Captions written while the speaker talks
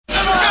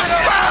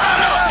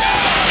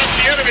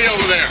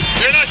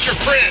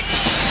friend.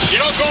 You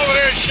don't go over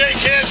there and shake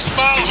hands,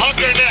 smile, hug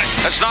their neck.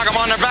 Let's knock them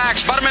on their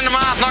backs, butt them in the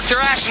mouth, knock their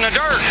ass in the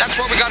dirt.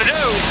 That's what we got to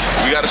do.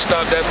 We got to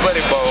stop that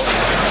buddy ball.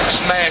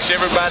 Smash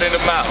everybody in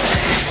the mouth.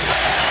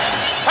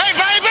 Hey,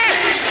 baby!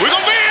 We're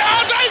going to be here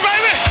all day,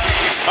 baby!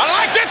 I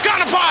like this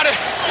kind of party.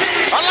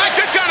 I like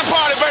this kind of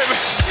party, baby.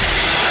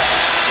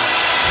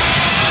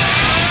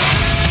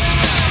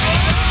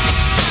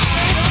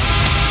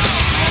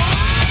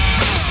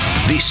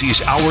 This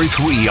is Hour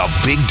 3 of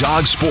Big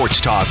Dog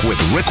Sports Talk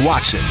with Rick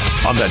Watson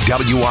on the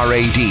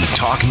WRAD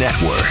Talk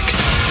Network.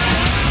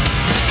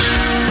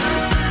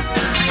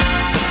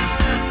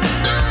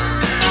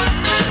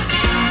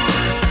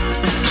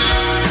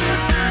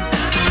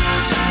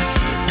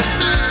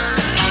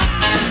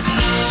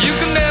 You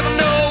can never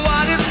know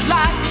what it's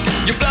like.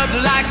 Your blood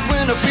like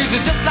winter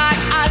freezes just like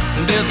ice.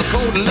 And there's a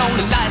cold and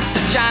lonely light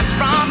that shines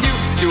from you.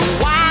 You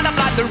wind up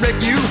like the wreck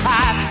you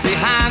hide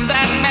behind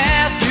that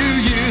mask you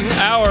use.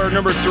 Hour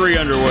number 3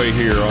 underway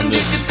here on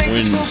this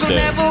Wednesday.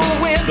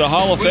 It's the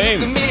Hall of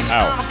Fame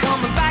hour.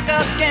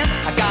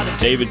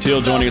 David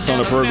Till joining us on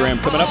the program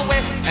coming up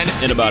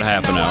in about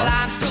half an hour.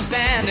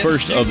 The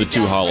first of the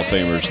 2 Hall of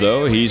Famers,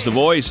 though. He's the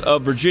voice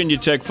of Virginia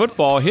Tech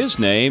football. His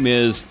name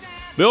is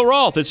Bill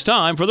Roth. It's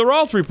time for the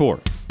Roth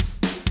Report.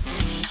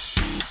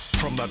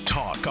 From the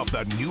talk of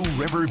the New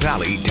River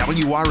Valley,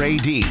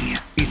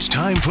 WRAD, it's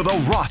time for the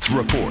Roth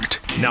Report.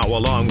 Now,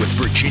 along with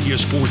Virginia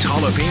Sports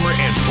Hall of Famer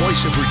and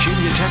voice of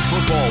Virginia Tech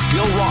football,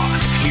 Bill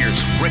Roth,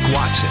 here's Rick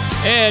Watson.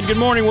 And good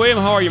morning, William.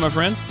 How are you, my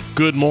friend?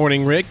 Good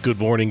morning, Rick. Good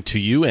morning to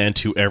you and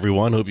to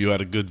everyone. Hope you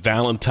had a good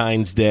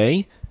Valentine's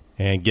Day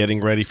and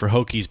getting ready for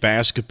Hokies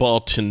basketball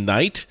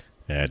tonight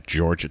at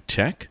Georgia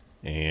Tech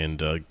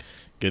and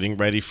getting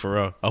ready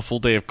for a full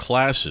day of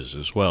classes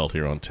as well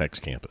here on Tech's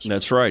campus.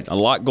 That's right. A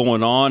lot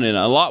going on and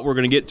a lot we're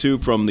going to get to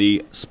from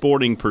the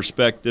sporting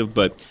perspective,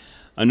 but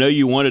I know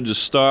you wanted to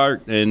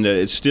start, and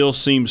it still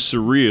seems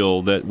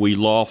surreal that we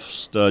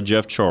lost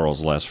Jeff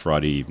Charles last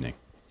Friday evening.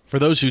 For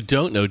those who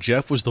don't know,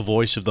 Jeff was the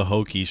voice of the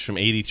Hokies from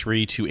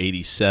 83 to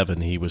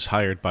 87. He was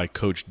hired by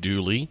Coach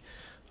Dooley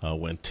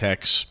when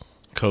Tech's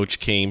coach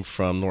came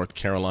from North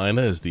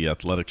Carolina as the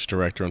athletics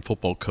director and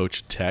football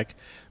coach at Tech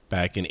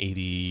back in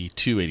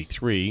 82,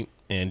 83.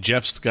 And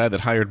Jeff's the guy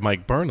that hired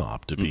Mike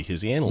Burnop to be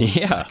his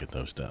analyst back at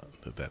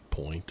that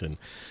point.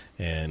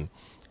 And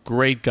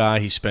great guy.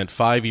 He spent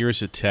 5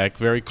 years at Tech,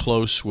 very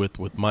close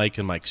with Mike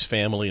and Mike's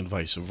family and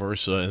vice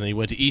versa. And then he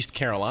went to East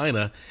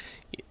Carolina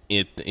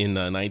in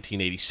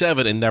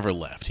 1987 and never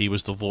left. He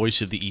was the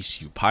voice of the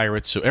ECU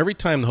Pirates. So every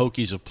time the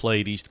Hokies have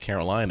played East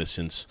Carolina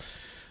since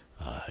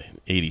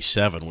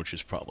 87, which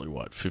is probably,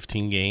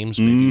 15 games,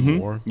 maybe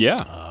more?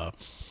 Yeah.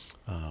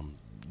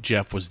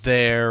 Jeff was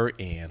there,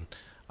 and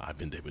I've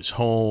been to his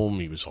home.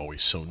 He was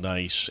always so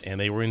nice. And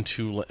they were in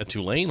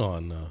Tulane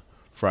on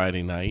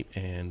Friday night,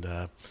 and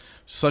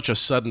such a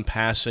sudden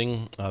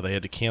passing. They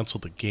had to cancel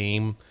the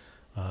game.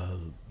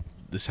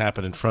 This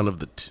happened in front of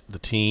the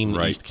team,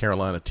 the East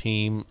Carolina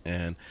team,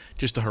 and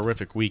just a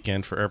horrific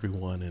weekend for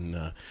everyone.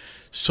 And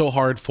so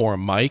hard for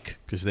Mike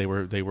because they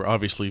were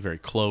obviously very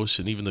close.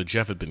 And even though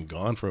Jeff had been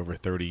gone for over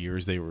 30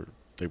 years, they were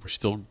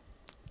still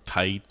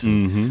tight.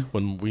 Mm-hmm.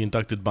 When we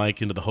inducted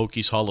Mike into the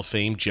Hokies Hall of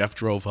Fame, Jeff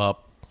drove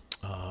up.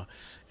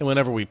 And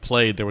whenever we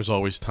played, there was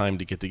always time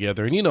to get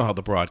together. And you know how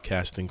the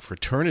broadcasting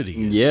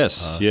fraternity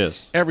is.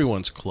 Yes.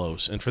 Everyone's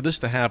close. And for this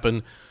to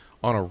happen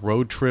on a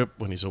road trip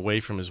when he's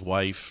away from his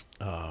wife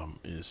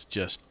is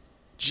just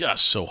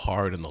so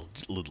hard. And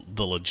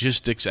the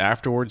logistics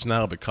afterwards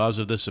now because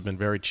of this have been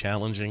very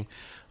challenging.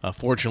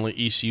 Fortunately,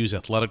 ECU's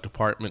athletic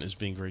department is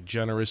being very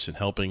generous in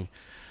helping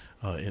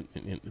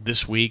in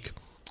this week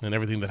and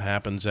everything that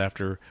happens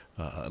after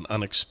an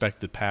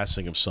unexpected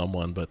passing of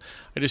someone. But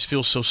I just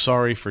feel so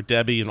sorry for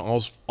Debbie and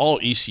all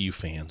ECU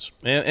fans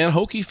and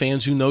Hokie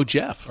fans who know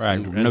Jeff, right?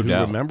 And no who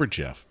doubt. Remember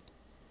Jeff.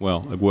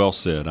 Well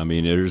said. I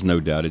mean, there's no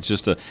doubt. It's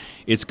just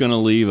it's going to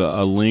leave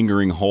a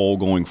lingering hole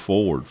going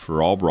forward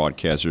for all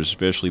broadcasters,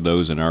 especially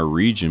those in our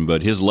region.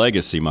 But his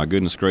legacy, my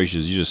goodness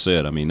gracious, you just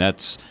said. I mean,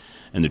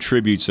 and the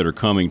tributes that are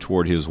coming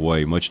toward his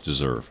way, much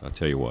deserved. I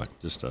tell you what,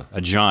 just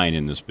a giant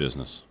in this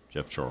business,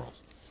 Jeff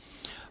Charles.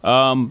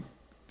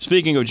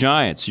 Speaking of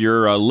giants,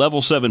 your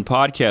Level 7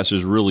 podcast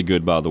is really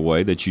good, by the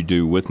way, that you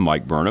do with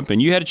Mike Burnop. And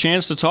you had a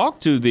chance to talk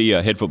to the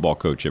head football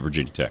coach at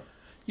Virginia Tech.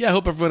 Yeah, I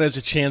hope everyone has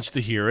a chance to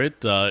hear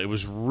it. It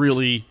was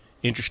really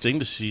interesting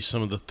to see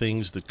some of the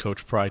things that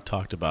Coach Pride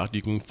talked about.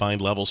 You can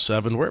find Level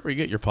 7 wherever you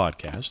get your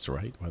podcasts,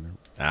 right? Whether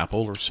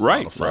Apple or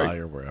Spotify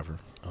or wherever.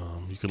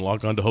 You can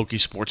log on to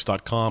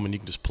Hokiesports.com and you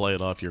can just play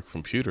it off your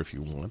computer if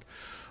you want.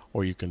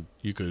 Or you could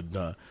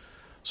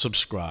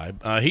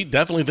subscribe. He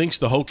definitely thinks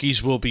the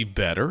Hokies will be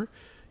better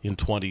in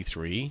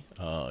 23.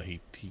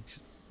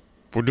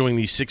 We're doing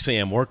these 6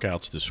 a.m.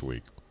 workouts this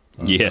week.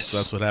 Yes.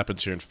 That's what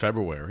happens here in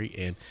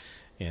February.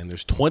 And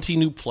there's 20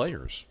 new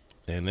players.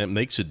 And that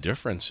makes a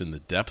difference in the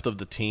depth of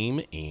the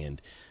team,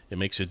 and it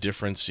makes a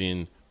difference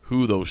in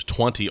who those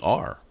 20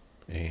 are.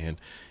 And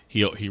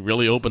he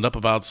really opened up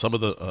about some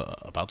of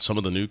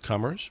the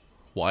newcomers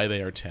why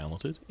they are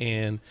talented,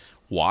 and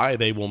why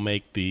they will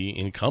make the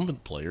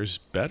incumbent players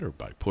better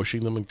by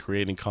pushing them and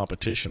creating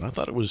competition. I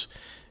thought it was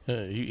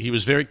he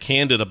was very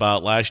candid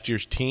about last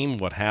year's team,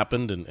 what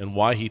happened, and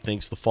why he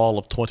thinks the fall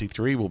of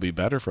 23 will be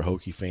better for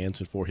Hokie fans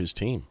and for his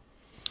team.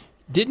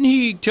 Didn't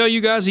he tell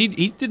you guys he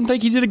didn't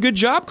think he did a good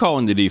job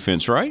calling the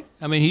defense, right?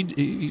 I mean,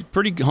 he's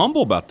pretty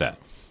humble about that.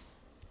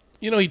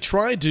 He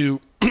tried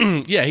to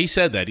yeah, he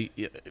said that.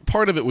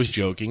 Part of it was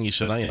joking. He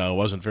said, I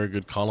wasn't very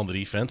good calling the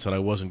defense, and I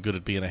wasn't good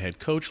at being a head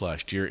coach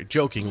last year,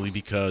 jokingly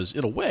because,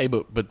 in a way,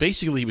 but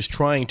basically he was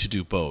trying to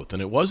do both.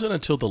 And it wasn't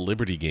until the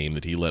Liberty game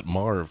that he let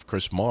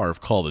Chris Marv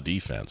call the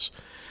defense.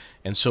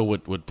 And so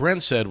what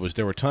Brent said was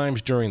there were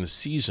times during the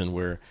season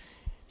where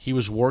he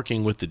was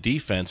working with the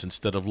defense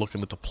instead of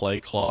looking at the play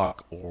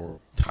clock or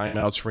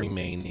timeouts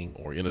remaining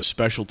or in a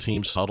special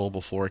teams huddle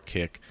before a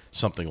kick,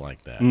 something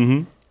like that.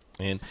 Mm-hmm.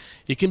 And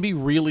it can be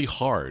really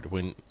hard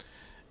when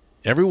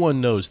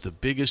everyone knows the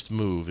biggest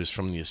move is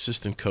from the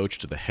assistant coach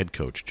to the head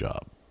coach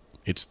job.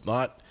 It's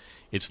not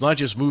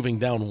just moving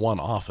down one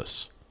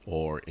office,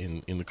 or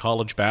in the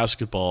college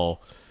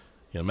basketball,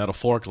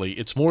 metaphorically,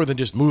 it's more than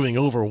just moving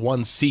over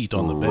one seat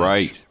on the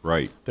bench.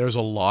 Right. There's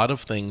a lot of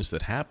things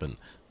that happen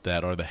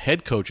that are the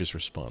head coach's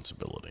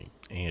responsibility.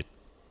 And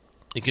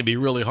it can be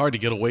really hard to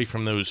get away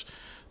from those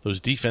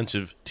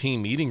defensive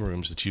team meeting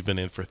rooms that you've been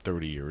in for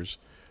 30 years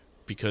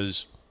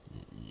because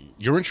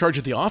you're in charge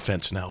of the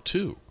offense now,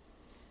 too.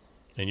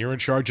 And you're in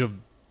charge of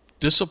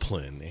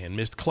discipline and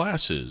missed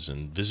classes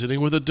and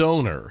visiting with a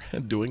donor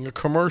and doing a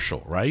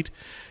commercial, right?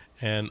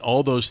 And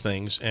all those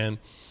things. And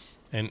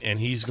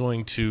he's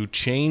going to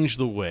change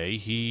the way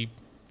he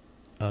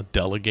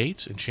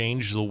delegates and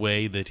change the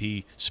way that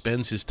he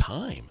spends his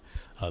time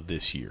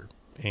this year.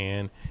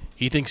 And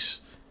he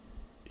thinks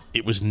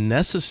it was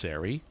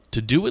necessary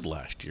to do it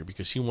last year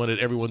because he wanted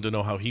everyone to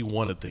know how he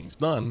wanted things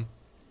done.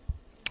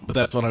 But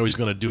that's not how he's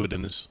going to do it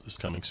in this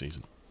coming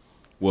season.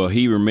 Well,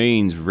 he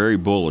remains very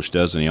bullish,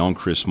 doesn't he, on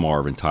Chris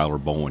Marv and Tyler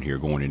Bowen here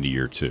going into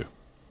year 2.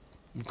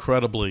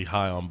 Incredibly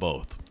high on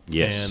both.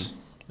 Yes.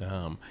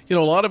 And, a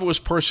lot of it was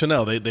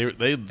personnel. They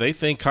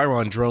think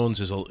Kyron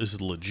Drones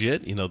is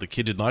legit. The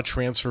kid did not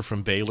transfer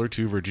from Baylor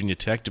to Virginia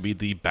Tech to be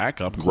the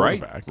backup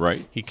quarterback.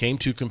 Right. He came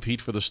to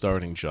compete for the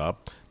starting job.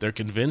 They're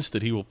convinced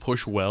that he will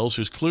push Wells,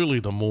 who's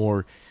clearly the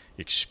more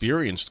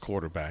experienced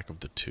quarterback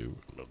of the two.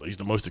 He's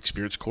the most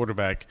experienced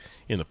quarterback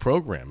in the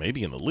program,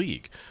 maybe in the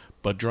league.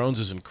 But Drones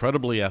is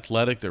incredibly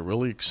athletic. They're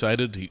really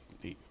excited.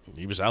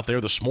 He was out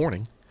there this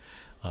morning.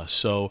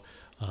 So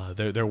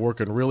they're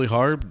working really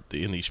hard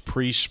in these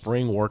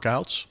pre-spring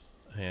workouts,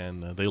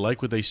 and they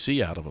like what they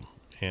see out of him.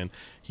 And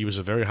he was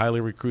a very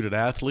highly recruited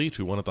athlete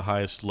who won at the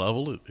highest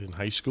level in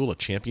high school, a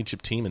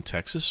championship team in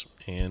Texas.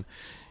 And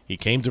he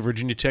came to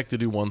Virginia Tech to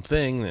do one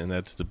thing, and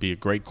that's to be a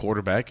great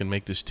quarterback and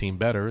make this team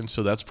better. And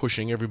so that's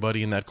pushing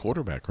everybody in that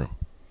quarterback room.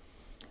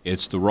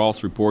 It's the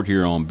Roth Report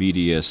here on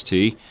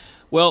BDST.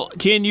 Well,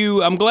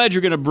 I'm glad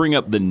you're going to bring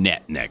up the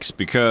net next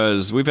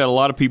because we've had a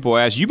lot of people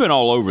ask. You've been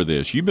all over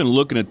this. You've been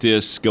looking at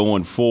this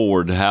going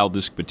forward, how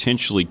this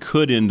potentially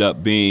could end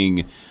up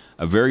being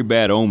a very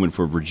bad omen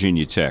for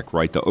Virginia Tech,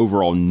 right? The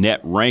overall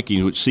net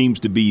ranking, which seems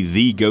to be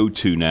the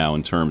go-to now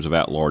in terms of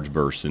at-large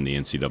bursts in the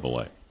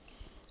NCAA.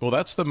 Well,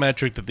 that's the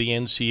metric that the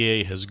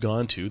NCAA has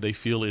gone to. They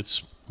feel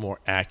it's more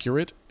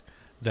accurate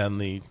than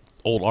the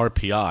old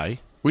RPI,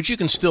 which you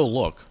can still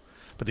look.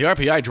 But the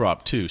RPI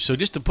dropped, too. So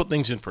just to put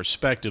things in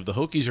perspective, the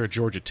Hokies are at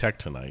Georgia Tech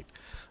tonight.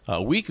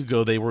 A week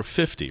ago, they were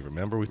 50.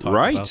 Remember we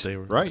talked about they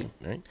were right.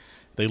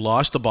 They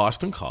lost to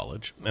Boston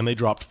College, and they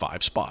dropped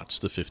 5 spots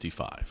to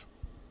 55.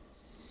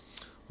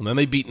 And then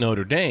they beat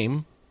Notre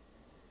Dame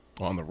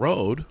on the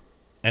road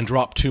and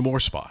dropped 2 more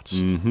spots.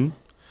 Mm-hmm.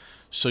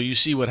 So you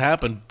see what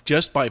happened.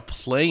 Just by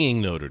playing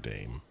Notre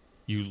Dame,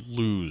 you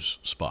lose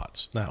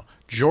spots. Now,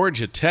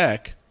 Georgia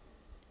Tech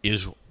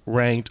is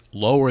ranked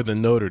lower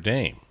than Notre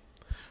Dame.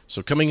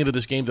 So coming into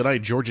this game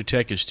tonight, Georgia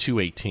Tech is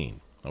 218,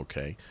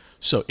 okay?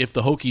 So if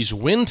the Hokies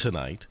win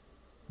tonight,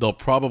 they'll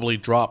probably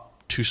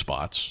drop 2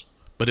 spots.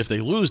 But if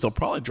they lose, they'll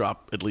probably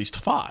drop at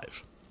least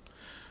 5.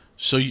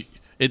 So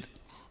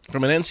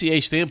from an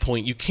NCAA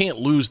standpoint, you can't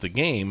lose the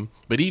game,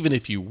 but even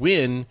if you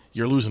win,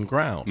 you're losing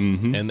ground.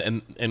 Mm-hmm.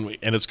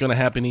 And it's going to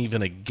happen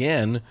even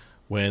again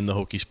when the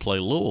Hokies play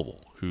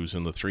Louisville, who's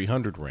in the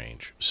 300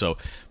 range. So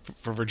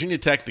for Virginia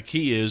Tech, the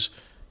key is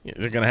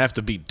they're going to have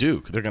to beat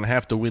Duke. They're going to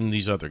have to win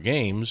these other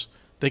games.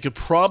 They could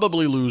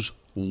probably lose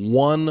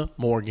 1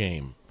 more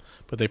game,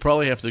 but they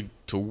probably have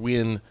to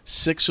win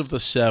 6 of the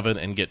 7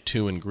 and get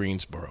 2 in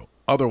Greensboro.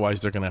 Otherwise,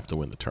 they're going to have to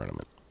win the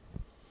tournament.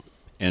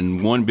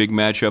 And one big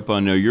matchup I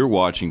know you're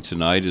watching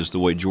tonight is the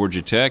way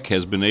Georgia Tech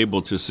has been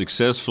able to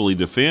successfully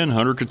defend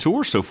Hunter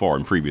Couture so far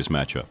in previous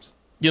matchups.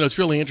 It's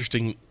really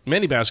interesting.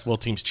 Many basketball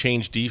teams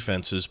change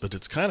defenses, but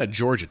it's kind of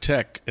Georgia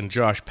Tech and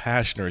Josh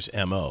Pashner's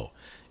MO.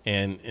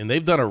 And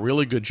they've done a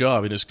really good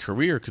job. In his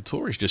career,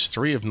 Couture is just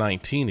 3 of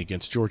 19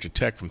 against Georgia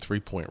Tech from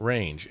three-point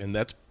range, and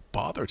that's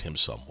bothered him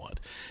somewhat.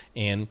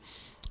 And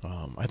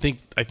I think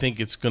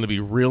it's going to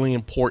be really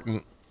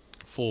important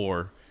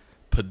for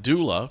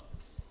Padula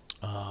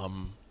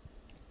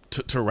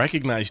to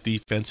recognize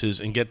defenses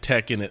and get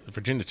Tech in it,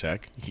 Virginia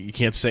Tech. You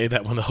can't say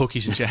that when the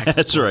Hokies and Jackets.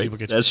 That's right.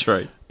 That's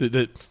right.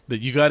 That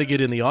you got to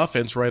get in the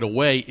offense right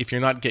away if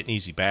you're not getting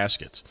easy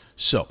baskets.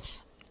 So,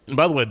 and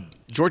by the way,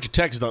 Georgia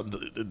Tech,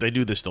 they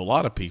do this to a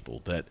lot of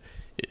people, that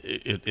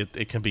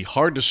it can be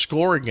hard to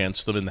score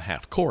against them in the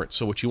half court.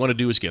 So what you want to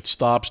do is get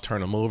stops,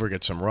 turn them over,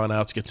 get some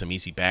runouts, get some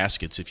easy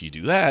baskets. If you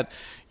do that,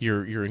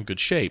 you're in good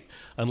shape.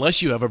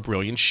 Unless you have a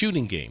brilliant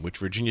shooting game, which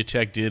Virginia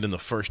Tech did in the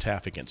first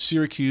half against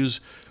Syracuse,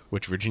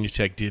 which Virginia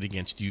Tech did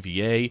against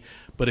UVA.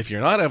 But if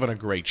you're not having a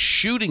great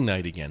shooting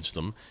night against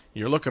them,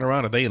 you're looking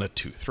around, are they in a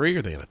 2-3?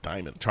 Are they in a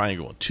diamond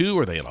triangle and 2?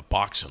 Are they in a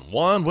box and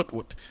 1?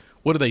 What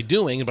are they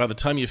doing? And by the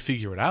time you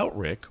figure it out,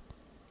 Rick,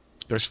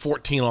 there's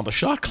 14 on the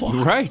shot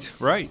clock.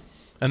 Right.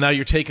 And now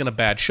you're taking a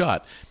bad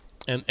shot.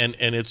 And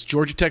it's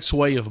Georgia Tech's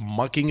way of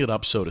mucking it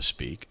up, so to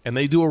speak. And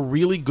they do a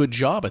really good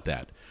job at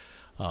that.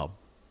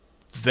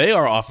 They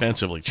are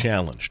offensively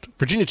challenged.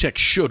 Virginia Tech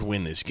should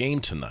win this game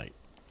tonight.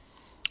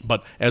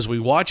 But as we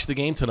watch the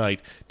game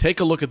tonight, take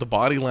a look at the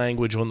body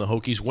language on the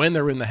Hokies when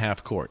they're in the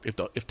half court.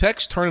 If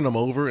Tech's turning them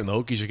over and the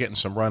Hokies are getting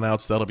some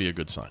runouts, that'll be a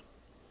good sign.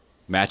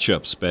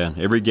 Matchups, man.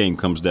 Every game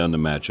comes down to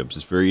matchups.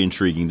 It's very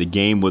intriguing. The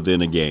game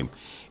within a game.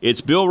 It's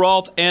Bill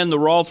Roth and the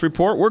Roth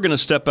Report. We're going to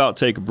step out,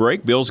 take a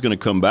break. Bill's going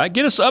to come back,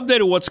 get us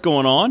updated what's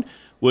going on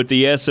with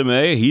the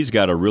SMA. He's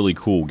got a really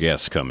cool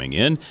guest coming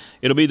in.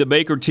 It'll be the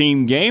Baker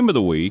Team Game of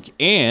the Week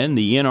and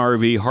the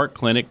NRV Heart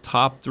Clinic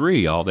Top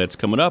 3. All that's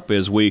coming up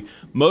as we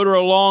motor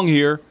along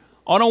here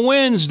on a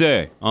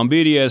Wednesday on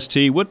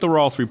BDST with the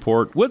Roth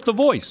Report with the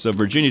voice of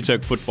Virginia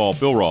Tech football,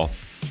 Bill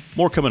Roth.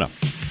 More coming up.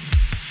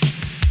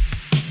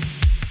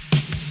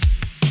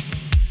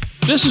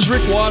 This is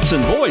Rick Watson,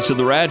 voice of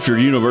the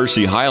Radford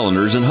University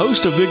Highlanders and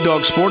host of Big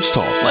Dog Sports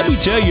Talk. Let me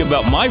tell you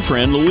about my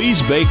friend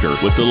Louise Baker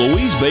with the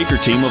Louise Baker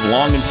team of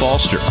Long and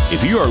Foster.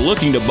 If you are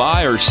looking to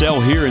buy or sell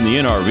here in the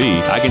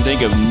NRV, I can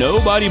think of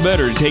nobody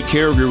better to take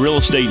care of your real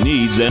estate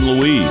needs than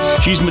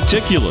Louise. She's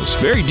meticulous,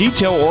 very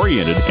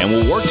detail-oriented, and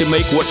will work to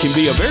make what can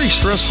be a very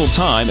stressful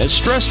time as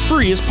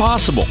stress-free as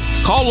possible.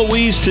 Call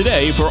Louise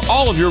today for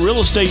all of your real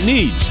estate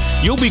needs.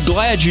 You'll be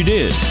glad you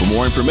did. For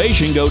more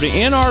information, go to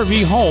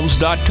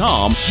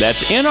nrvhomes.com.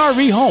 That's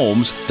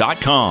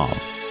nrvhomes.com.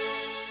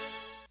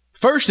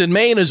 First in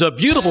Main is a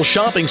beautiful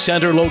shopping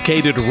center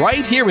located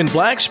right here in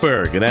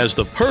Blacksburg and has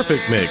the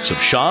perfect mix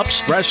of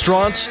shops,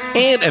 restaurants,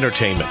 and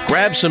entertainment.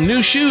 Grab some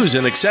new shoes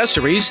and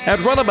accessories at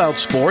Runabout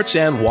Sports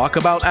and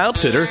Walkabout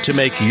Outfitter to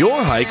make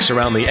your hikes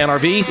around the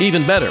NRV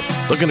even better.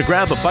 Looking to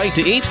grab a bite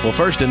to eat? Well,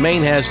 First in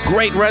Main has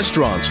great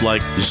restaurants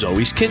like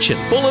Zoe's Kitchen,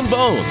 Bull and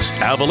Bones,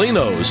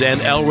 Avelino's,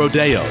 and El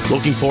Rodeo.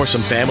 Looking for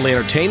some family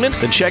entertainment?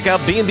 Then check out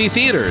B&B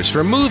Theaters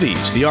for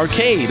movies, the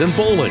arcade, and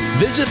bowling.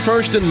 Visit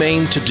First in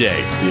Main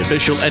today, the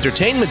official entertainment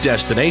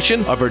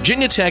destination of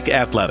Virginia Tech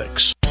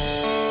Athletics.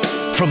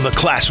 From the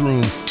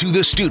classroom to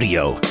the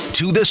studio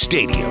to the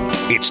stadium,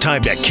 it's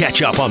time to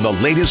catch up on the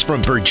latest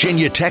from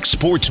Virginia Tech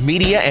Sports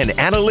Media and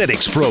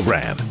Analytics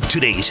program.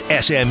 Today's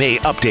SMA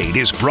update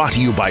is brought to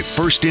you by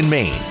First in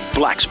Main,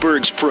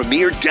 Blacksburg's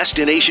premier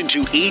destination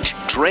to eat,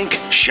 drink,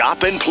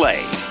 shop, and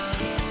play.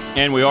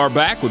 And we are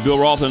back with Bill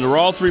Roth and the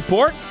Roth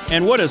Report.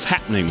 And what is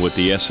happening with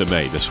the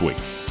SMA this week?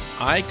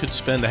 I could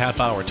spend a half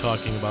hour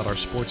talking about our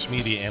sports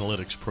media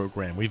analytics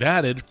program. We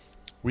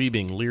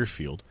being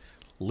Learfield.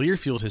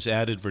 Learfield has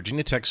added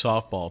Virginia Tech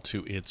softball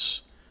to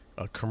its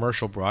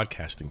commercial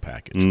broadcasting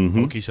package.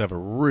 Hokies have a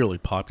really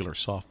popular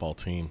softball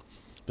team.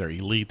 They're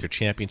elite. They're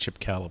championship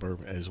caliber.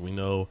 As we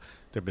know,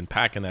 they've been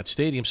packing that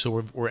stadium.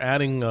 So we're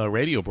adding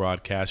radio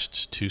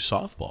broadcasts to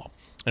softball.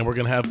 And we're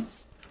going to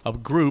have a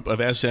group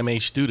of SMA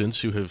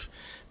students who have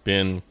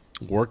been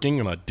working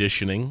and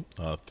auditioning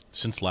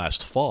since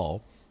last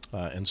fall.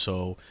 And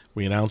so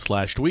we announced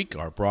last week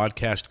our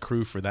broadcast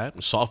crew for that.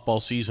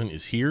 Softball season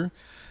is here.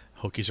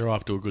 Hokies are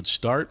off to a good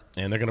start,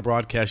 and they're going to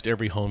broadcast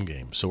every home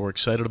game. So we're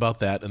excited about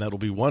that, and that will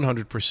be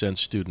 100%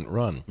 student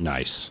run.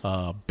 Nice.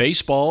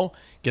 Baseball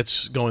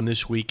gets going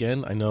this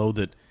weekend. I know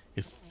that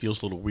it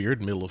feels a little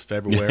weird, middle of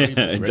February.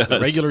 The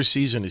regular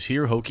season is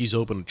here. Hokies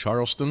open in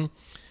Charleston,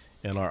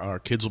 and our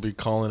kids will be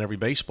calling every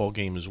baseball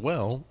game as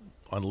well.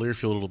 On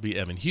Learfield, it'll be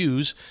Evan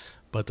Hughes.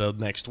 But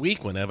next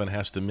week, when Evan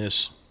has to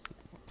miss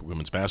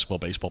women's basketball,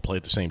 baseball play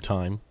at the same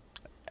time,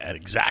 at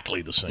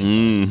exactly the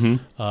same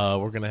time,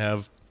 we're going to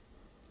have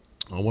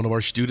one of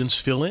our students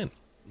fill in.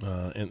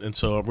 And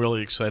so I'm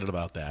really excited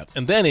about that.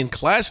 And then in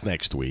class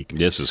next week.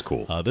 This is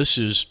cool. This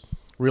is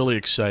really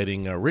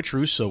exciting. Rich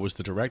Russo is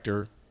the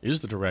director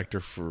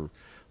for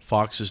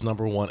Fox's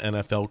 #1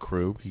 NFL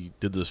crew. He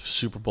did the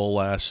Super Bowl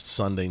last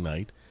Sunday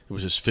night. It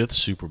was his 5th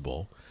Super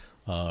Bowl.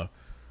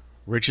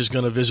 Rich is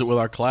going to visit with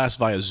our class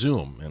via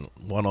Zoom and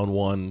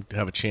one-on-one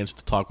have a chance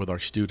to talk with our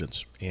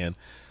students. And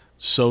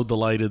so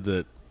delighted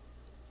that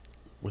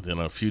within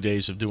a few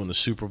days of doing the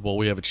Super Bowl,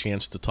 we have a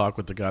chance to talk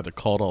with the guy that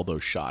called all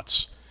those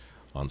shots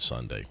on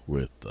Sunday.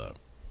 I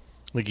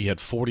think he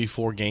had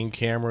 44 game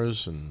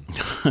cameras and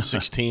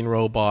 16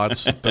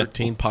 robots, and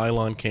 13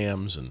 pylon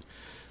cams, and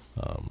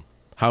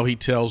how he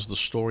tells the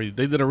story.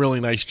 They did a really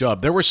nice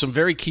job. There were some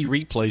very key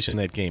replays in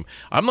that game.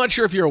 I'm not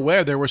sure if you're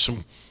aware, there were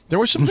some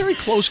very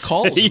close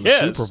calls in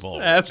the Super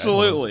Bowl.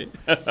 Absolutely.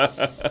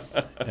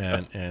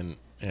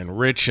 And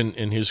Rich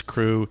and his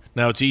crew.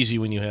 Now, it's easy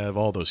when you have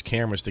all those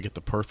cameras to get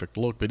the perfect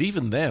look, but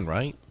even then,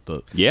 right?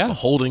 The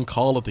holding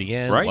call at the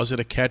end, right. Was it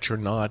a catch or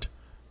not?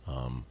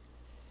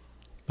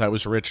 That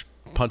was Rich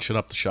punching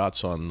up the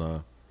shots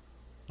on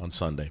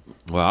Sunday.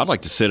 Well, I'd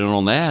like to sit in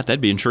on that.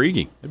 That'd be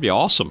intriguing. That'd be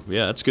awesome.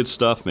 Yeah, that's good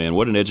stuff, man.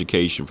 What an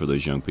education for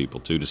those young people,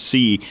 too,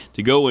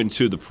 to go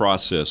into the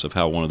process of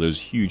how one of those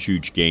huge,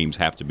 huge games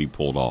have to be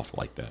pulled off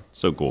like that.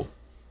 So cool.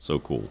 So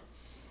cool.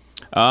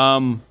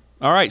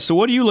 All right, so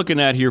what are you looking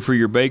at here for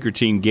your Baker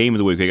team game of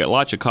the week? We got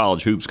lots of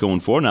college hoops going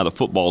forward. Now the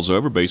football's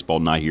over. Baseball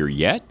not here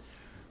yet.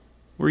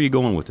 Where are you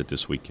going with it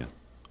this weekend?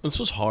 This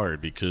was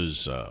hard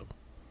because,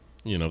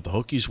 if the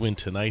Hokies win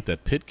tonight,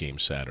 that Pitt game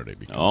Saturday.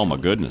 Oh my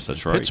goodness,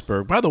 that's right.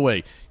 Pittsburgh. By the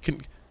way,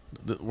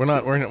 we're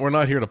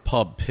not here to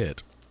pub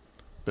Pitt,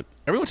 but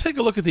everyone take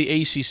a look at the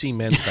ACC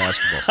men's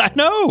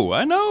basketball.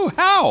 I know.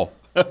 How?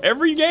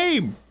 Every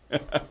game.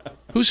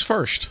 Who's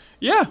first?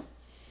 Yeah.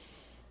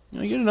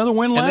 I get another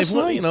win last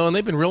night. And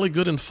they've been really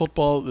good in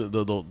football.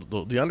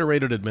 The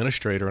underrated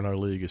administrator in our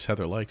league is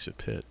Heather Likes at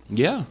Pitt.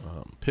 Yeah.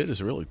 Pitt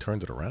has really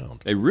turned it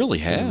around. They really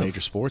have. In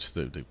major sports,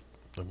 they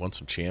won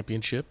some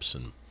championships.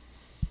 And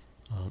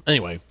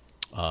anyway,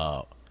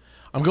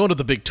 I'm going to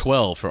the Big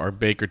 12 for our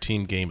Baker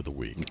team game of the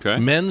week. Okay.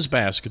 Men's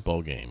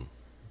basketball game,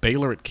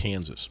 Baylor at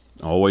Kansas.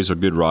 Always a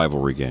good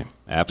rivalry game.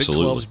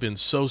 Absolutely. Big 12 has been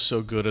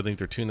so good. I think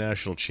they're 2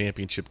 national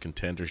championship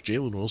contenders.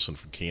 Jalen Wilson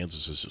from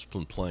Kansas has just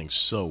been playing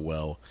so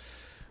well.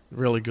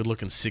 Really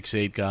good-looking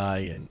 6'8"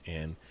 guy,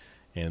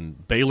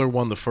 and Baylor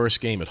won the first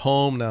game at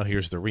home. Now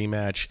here's the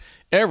rematch.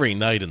 Every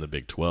night in the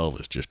Big 12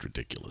 is just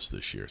ridiculous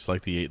this year. It's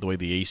like the way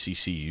the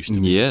ACC used to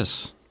be.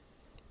 Yes.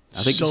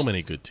 I think so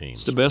many good teams.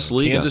 It's the best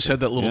league. Kansas had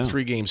that little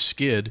 3-game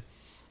skid,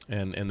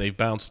 and they've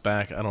bounced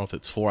back. I don't know if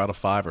it's 4 out of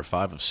 5 or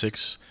 5 of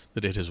 6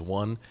 that it has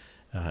won.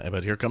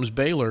 But here comes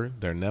Baylor,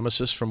 their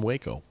nemesis from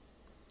Waco.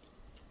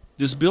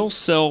 Does Bill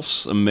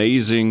Self's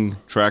amazing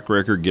track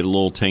record get a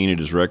little tainted,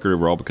 his record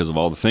overall, because of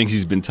all the things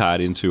he's been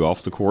tied into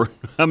off the court?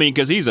 I mean,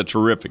 because he's a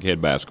terrific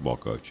head basketball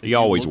coach. He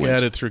always wins. Look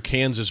at it through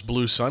Kansas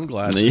blue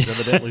sunglasses.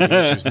 Evidently, the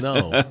answer is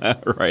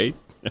no. Right.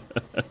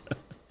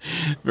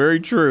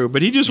 Very true.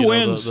 But he just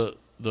wins.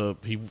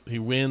 He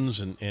wins,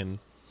 and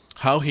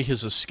how he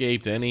has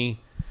escaped any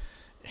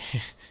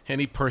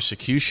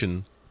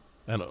persecution,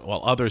 and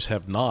while others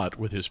have not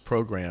with his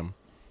program,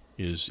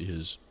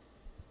 is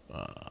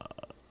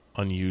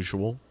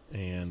unusual.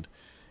 And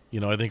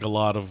I think a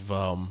lot of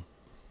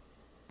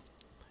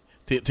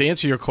to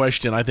answer your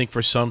question, I think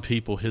for some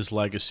people his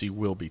legacy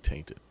will be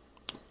tainted.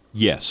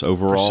 Yes,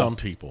 overall. For some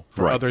people.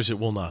 For others it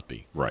will not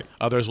be. Right.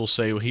 Others will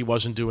say, well, he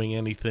wasn't doing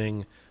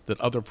anything that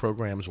other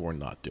programs were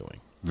not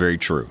doing. Very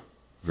true.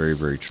 Very,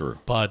 very true.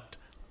 But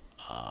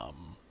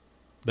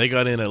they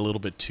got in a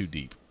little bit too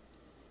deep.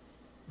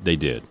 They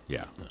did,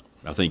 yeah.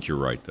 I think you're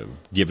right, though.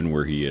 Given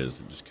where he is,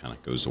 it just kind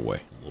of goes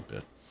away a little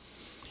bit.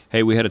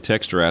 Hey, we had a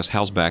texter ask,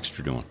 how's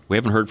Baxter doing? We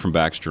haven't heard from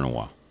Baxter in a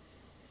while.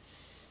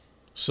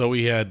 So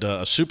we had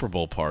a Super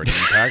Bowl party,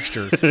 and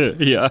Baxter.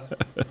 Yeah.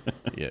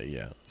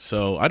 Yeah.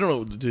 So I don't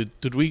know.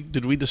 Did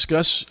we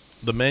discuss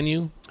the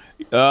menu?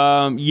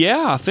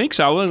 Yeah, I think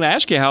so. I was going to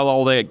ask you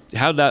how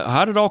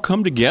did it all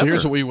come together? So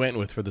here's what we went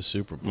with for the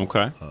Super Bowl.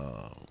 Okay.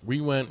 We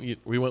went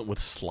with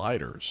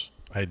sliders.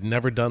 I had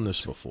never done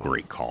this before.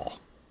 Great call.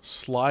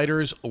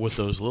 Sliders with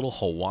those little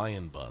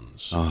Hawaiian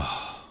buns.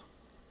 Oh.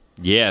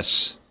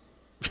 Yes.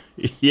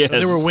 Yes.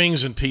 And there were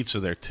wings and pizza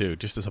there too,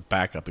 just as a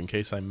backup in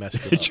case I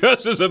messed it up.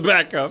 Just as a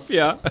backup,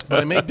 yeah.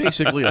 But I made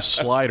basically a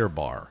slider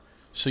bar.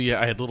 So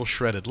yeah, I had little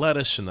shredded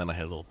lettuce, and then I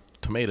had little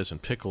tomatoes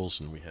and pickles,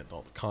 and we had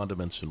all the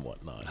condiments and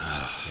whatnot.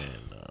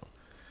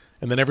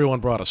 And then everyone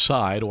brought a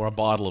side or a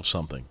bottle of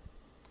something,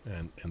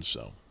 and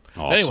so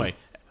awesome. Anyway,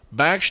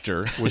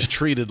 Baxter was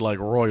treated like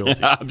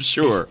royalty. I'm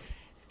sure.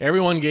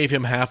 Everyone gave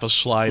him half a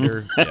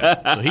slider.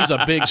 Yeah. So he's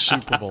a big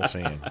Super Bowl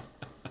fan.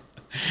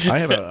 I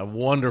have a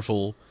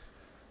wonderful.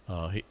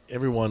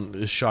 Everyone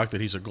is shocked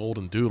that he's a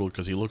golden doodle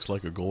because he looks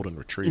like a golden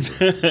retriever.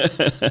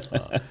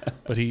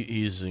 But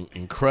he's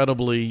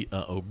incredibly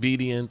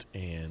obedient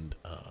and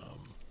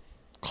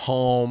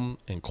calm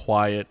and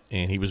quiet.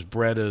 And he was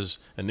bred as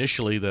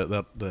initially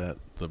the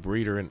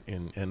breeder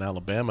in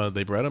Alabama.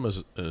 They bred him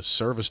as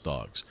service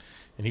dogs,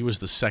 and he was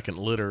the second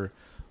litter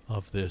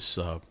of this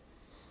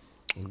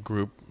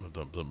group.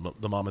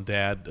 The mom and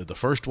dad. The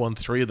first one,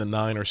 3 of the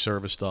 9 are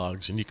service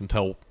dogs, and you can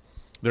tell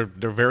they're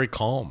very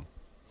calm.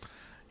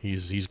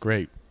 He's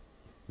great.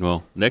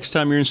 Well, next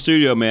time you're in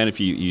studio, man, if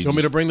you want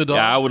me to bring the dog?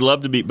 Yeah, I would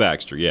love to meet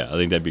Baxter. Yeah, I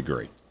think that'd be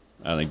great.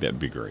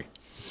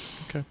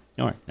 Okay.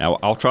 All right. Now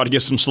I'll try to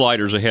get some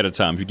sliders ahead of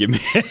time if you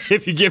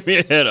give me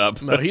a head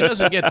up. No, he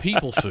doesn't get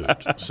people food.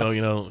 So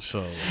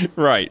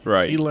Right.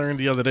 He learned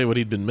the other day what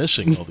he'd been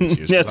missing all these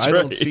years. That's I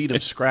right. don't feed him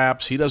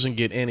scraps. He doesn't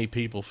get any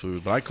people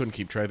food. But I couldn't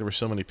keep track. There were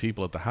so many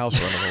people at the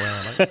house running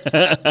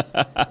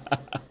around.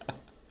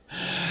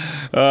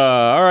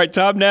 All right,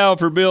 time now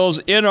for Bill's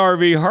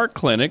NRV Heart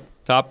Clinic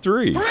Top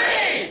 3. 3,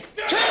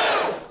 2,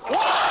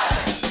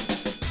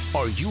 1.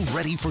 Are you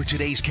ready for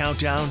today's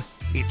countdown?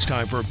 It's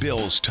time for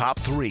Bill's Top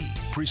 3,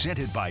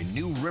 presented by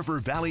New River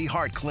Valley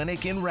Heart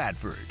Clinic in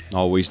Radford.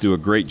 Always do a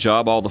great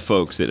job, all the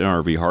folks at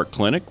NRV Heart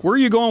Clinic. Where are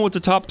you going with the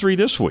top 3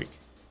 this week?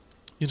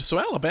 So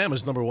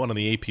Alabama's number 1 on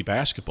the AP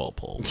basketball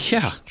poll.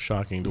 Yeah.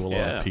 Shocking to a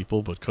lot of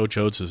people, but Coach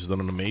Oates has done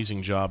an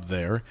amazing job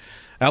there.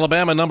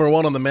 Alabama number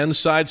 1 on the men's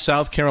side.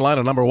 South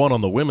Carolina number 1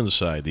 on the women's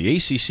side. The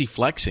ACC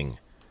flexing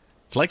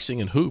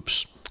in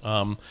hoops.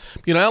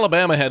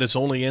 Alabama had its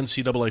only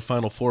NCAA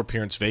Final Four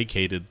appearance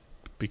vacated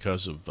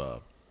because of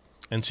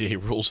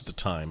NCAA rules at the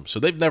time. So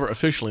they've never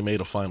officially made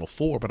a Final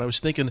Four. But I was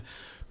thinking,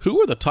 who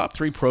are the top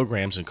 3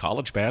 programs in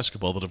college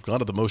basketball that have gone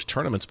to the most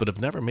tournaments but have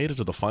never made it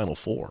to the Final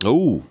Four?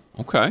 Oh,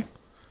 okay.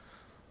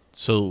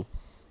 So,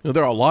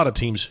 there are a lot of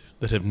teams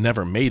that have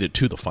never made it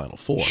to the Final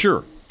Four.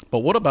 Sure.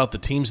 But what about the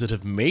teams that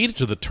have made it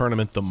to the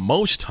tournament the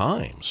most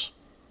times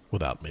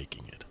without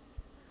making it?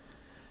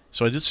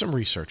 So I did some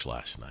research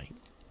last night,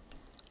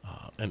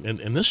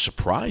 and this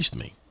surprised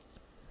me.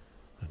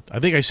 I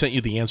think I sent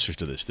you the answers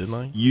to this, didn't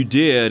I? You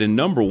did, and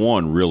number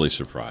 1 really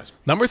surprised me.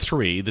 Number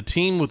 3, the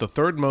team with the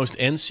third most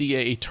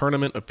NCAA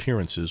tournament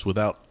appearances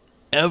without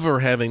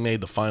ever having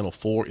made the Final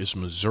Four is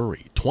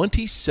Missouri.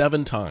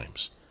 27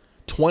 times.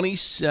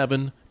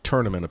 27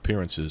 tournament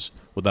appearances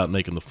without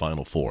making the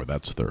Final Four.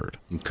 That's third.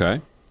 Okay.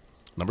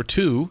 Number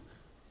 2,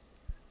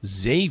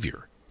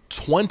 Xavier.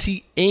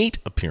 28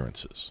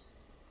 appearances.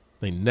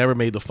 They never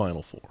made the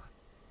Final Four.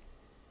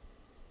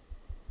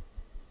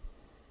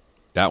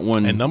 That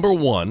one. And number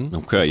 1,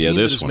 okay, the team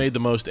this that has one made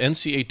the most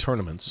NCAA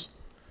tournaments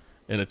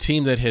and a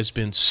team that has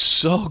been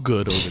so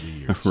good over the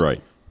years.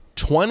 Right.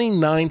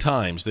 29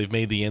 times they've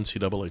made the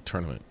NCAA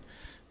tournament.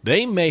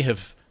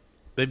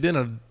 They've been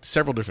in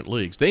several different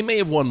leagues. They may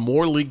have won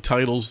more league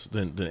titles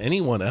than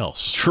anyone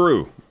else.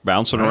 True.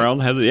 Bouncing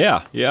around.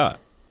 Yeah.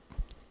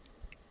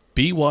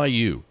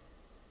 BYU.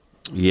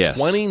 Yes.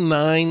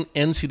 29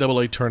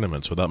 NCAA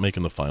tournaments without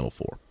making the Final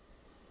Four.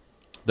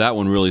 That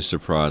one really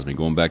surprised me,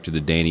 going back to the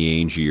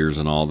Danny Ainge years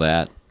and all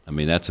that. I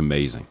mean, that's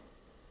amazing.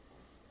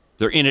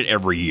 They're in it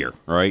every year,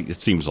 right?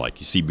 It seems like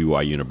you see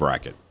BYU in a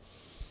bracket.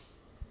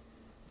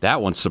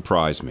 That one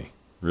surprised me.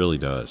 Really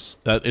does.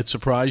 It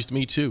surprised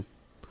me, too,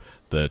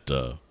 that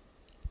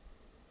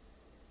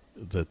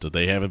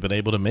they haven't been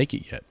able to make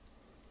it yet.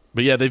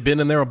 But, yeah, they've been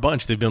in there a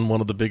bunch. They've been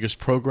one of the biggest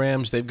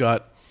programs. They've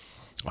got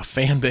a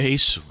fan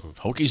base.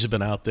 Hokies have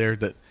been out there.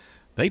 That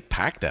they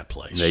pack that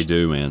place. They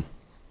do, man.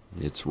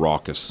 It's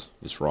raucous.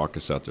 It's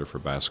raucous out there for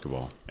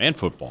basketball and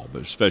football,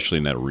 but especially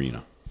in that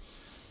arena.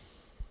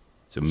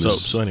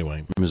 So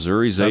anyway,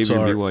 Missouri, Xavier,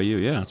 BYU.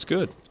 Yeah, it's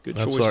good. Good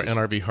choices. That's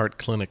our NRV Heart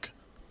Clinic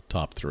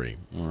top 3.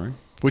 All right.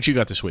 What you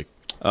got this week?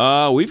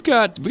 We've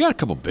got a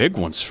couple big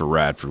ones for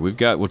Radford.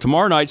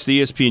 Tomorrow night's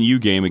the ESPNU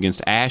game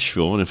against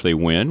Asheville, and if they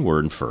win, we're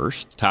in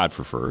first, tied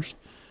for first.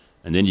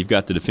 And then you've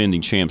got the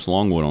defending champs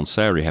Longwood on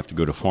Saturday have to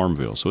go to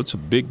Farmville. So it's a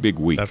big, big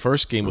week. That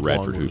first game with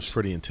Radford Longwood was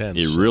pretty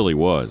intense. It really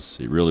was.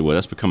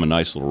 That's become a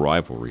nice little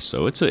rivalry.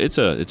 So it's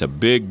a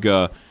big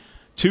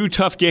 2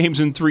 tough games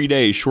in 3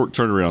 days, short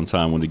turnaround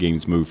time when the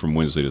games move from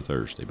Wednesday to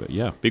Thursday. But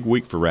yeah, big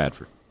week for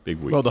Radford. Big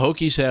week. Well, the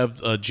Hokies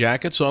have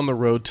Jackets on the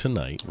road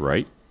tonight.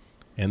 Right.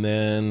 And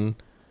then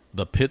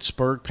the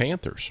Pittsburgh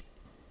Panthers.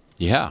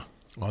 Yeah.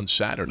 On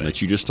Saturday.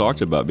 That you just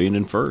talked about being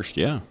in first,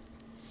 yeah.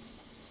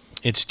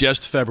 It's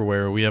just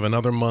February. We have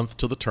another month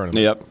to the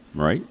tournament. Yep,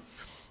 right.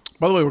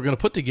 By the way, we're going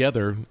to put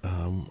together,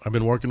 I've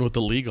been working with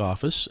the league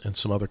office and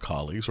some other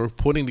colleagues. We're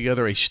putting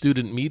together a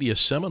student media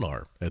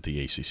seminar at the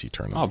ACC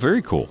tournament. Oh,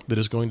 very cool. That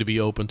is going to be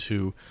open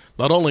to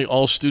not only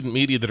all student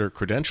media that are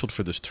credentialed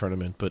for this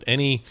tournament, but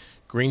any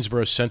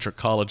Greensboro-centric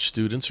college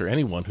students or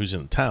anyone who's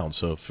in town.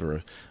 So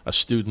for a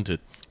student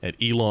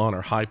at Elon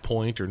or High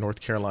Point or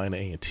North Carolina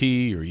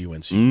A&T or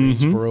UNC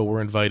Greensboro, we're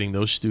inviting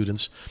those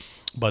students.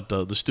 But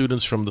the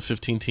students from the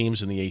 15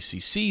 teams in the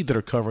ACC that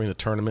are covering the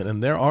tournament,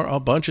 and there are a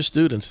bunch of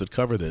students that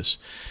cover this,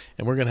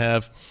 and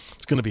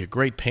it's going to be a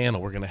great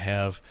panel. We're going to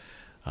have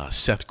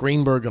Seth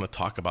Greenberg going to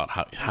talk about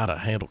how to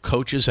handle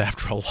coaches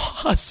after a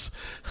loss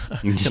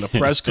in a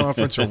press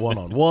conference or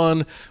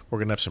one-on-one. We're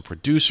going to have some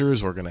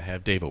producers. We're going to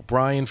have Dave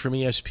O'Brien from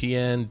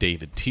ESPN.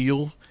 David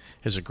Teal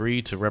has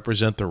agreed to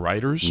represent the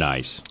writers.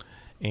 Nice.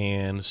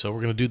 And so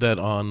we're going to do that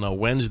on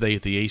Wednesday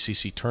at the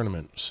ACC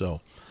tournament.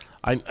 So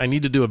I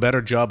need to do a better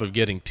job of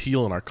getting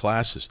Teal in our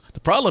classes. The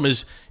problem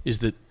is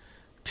that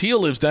Teal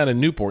lives down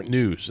in Newport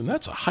News, and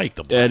that's a hike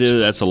to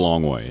Blacksburg. That's a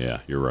long way. Yeah,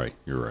 you're right.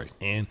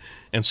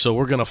 And so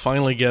we're going to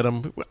finally get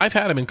him. I've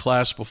had him in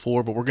class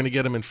before, but we're going to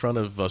get him in front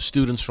of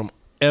students from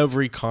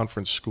every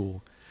conference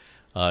school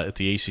at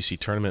the ACC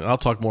tournament. And I'll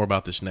talk more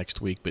about this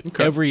next week. But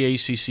every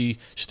ACC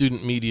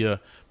student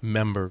media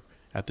member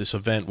at this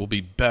event will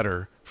be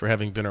better for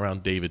having been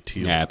around David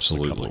Teal in a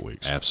couple of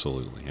weeks.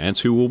 Absolutely. And it's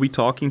who we'll be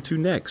talking to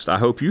next. I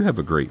hope you have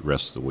a great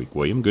rest of the week,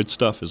 William. Good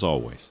stuff as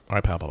always. All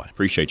right, pal. Bye-bye.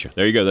 Appreciate you.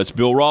 There you go. That's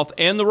Bill Roth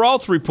and the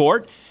Roth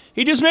Report.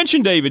 He just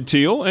mentioned David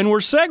Teal, and we're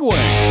segueing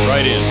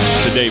right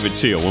into David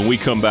Teal when we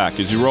come back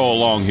as we roll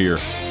along here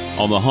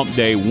on the Hump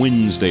Day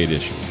Wednesday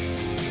edition.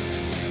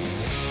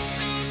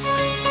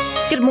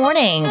 Good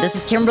morning. This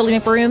is Kimberly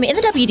McBroom in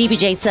the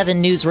WDBJ7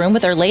 newsroom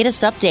with our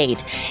latest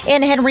update.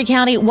 In Henry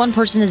County, one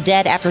person is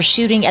dead after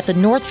shooting at the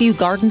Northview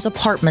Gardens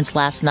apartments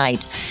last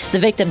night. The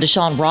victim,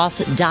 Deshaun Ross,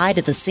 died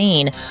at the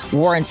scene.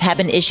 Warrants have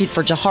been issued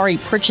for Jahari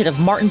Pritchett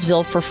of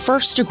Martinsville for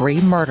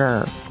first-degree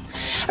murder.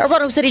 A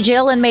Roanoke City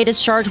jail inmate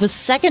is charged with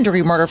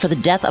second-degree murder for the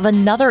death of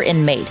another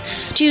inmate.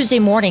 Tuesday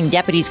morning,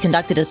 deputies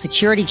conducted a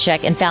security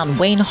check and found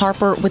Wayne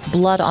Harper with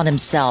blood on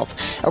himself.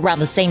 Around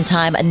the same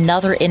time,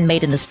 another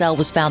inmate in the cell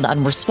was found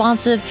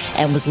unresponsive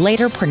and was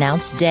later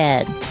pronounced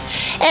dead.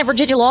 And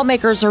Virginia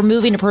lawmakers are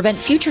moving to prevent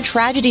future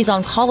tragedies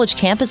on college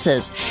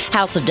campuses.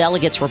 House of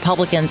Delegates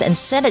Republicans and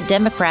Senate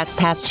Democrats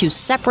passed two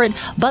separate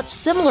but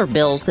similar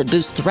bills that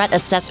boost threat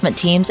assessment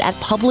teams at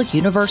public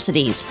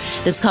universities.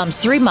 This comes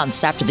 3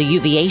 months after the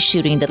UVA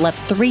shooting that left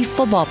 3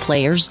 football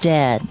players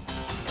dead.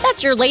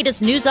 That's your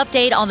latest news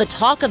update on the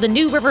talk of the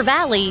New River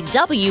Valley,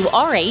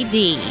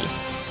 WRAD.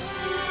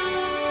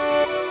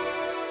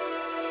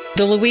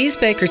 The Louise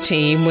Baker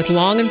team with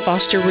Long and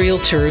Foster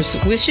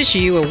Realtors wishes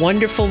you a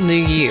wonderful new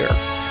year.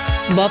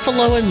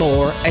 Buffalo and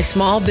More, a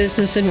small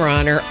business in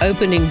Reiner,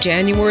 opening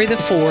January the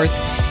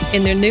 4th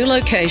in their new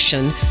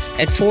location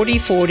at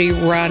 4040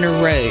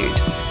 Reiner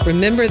Road.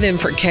 Remember them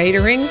for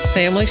catering,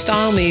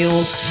 family-style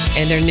meals,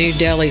 and their new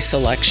deli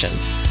selection.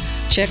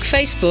 Check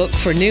Facebook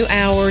for new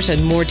hours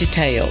and more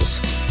details.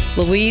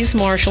 Louise,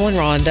 Marshall, and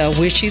Rhonda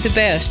wish you the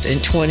best in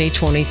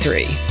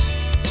 2023.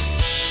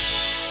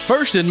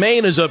 First in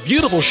Main is a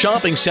beautiful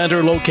shopping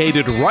center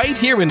located right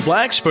here in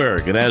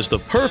Blacksburg. It has the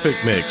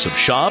perfect mix of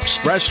shops,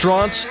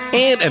 restaurants,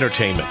 and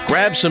entertainment.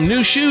 Grab some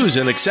new shoes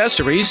and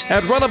accessories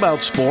at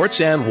Runabout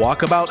Sports and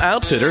Walkabout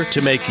Outfitter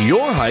to make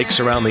your hikes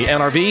around the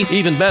NRV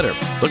even better.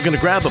 Looking to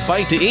grab a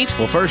bite to eat?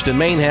 Well, First in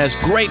Main has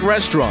great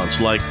restaurants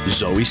like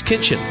Zoe's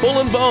Kitchen, Bull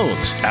and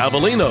Bones,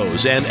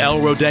 Avelino's, and El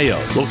Rodeo.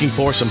 Looking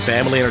for some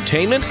family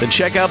entertainment? Then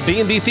check out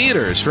B&B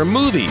Theaters for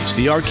movies,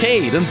 the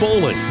arcade, and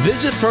bowling.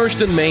 Visit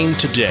First in Main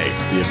today,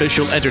 the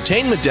official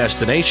entertainment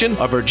destination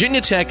of Virginia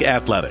Tech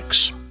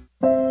Athletics.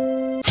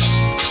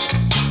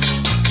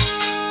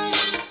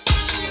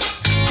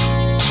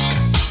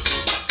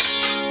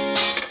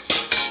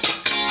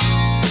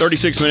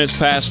 36 minutes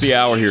past the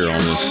hour here on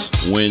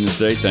this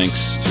Wednesday.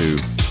 Thanks to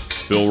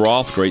Bill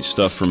Roth. Great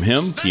stuff from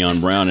him.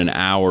 Keon Brown in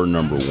hour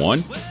number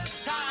 1.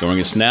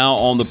 Joining us now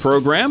on the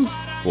program,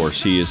 of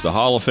course, he is the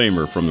Hall of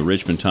Famer from the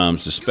Richmond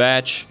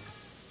Times-Dispatch.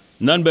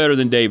 None better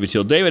than David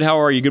Teal. David, how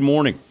are you? Good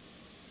morning.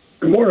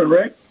 Good morning,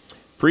 Rick.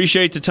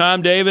 Appreciate the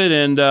time, David,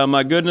 and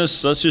my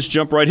goodness, let's just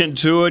jump right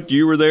into it.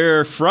 You were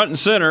there front and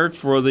center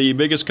for the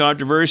biggest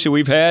controversy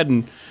we've had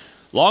in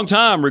a long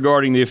time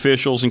regarding the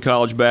officials in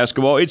college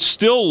basketball. It's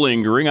still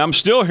lingering. I'm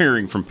still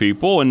hearing from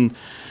people. And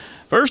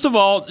first of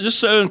all, just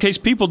so in case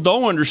people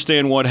don't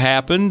understand what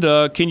happened,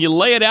 can you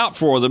lay it out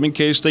for them in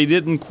case they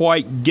didn't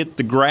quite get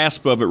the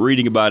grasp of it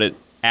reading about it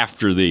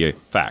after the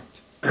fact?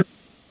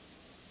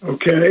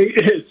 Okay,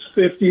 it's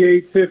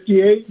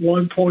 58-58,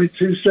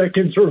 1.2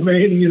 seconds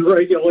remaining in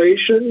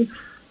regulation.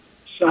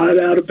 Side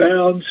out of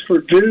bounds for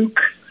Duke.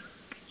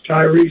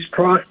 Tyrese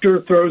Proctor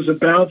throws a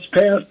bounce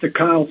pass to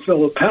Kyle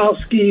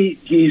Filipowski.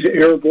 He's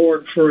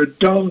airborne for a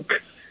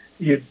dunk.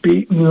 He had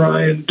beaten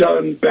Ryan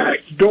Dunn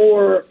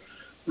backdoor.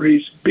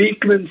 Reese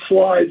Beekman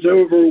slides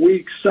over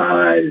weak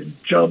side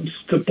and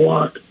jumps to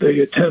block the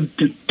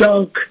attempted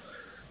dunk.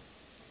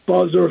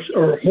 Buzzer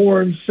or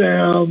horn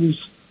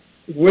sounds.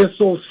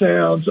 Whistle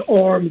sounds,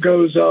 arm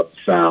goes up,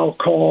 foul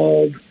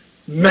called,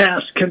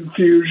 mass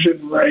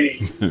confusion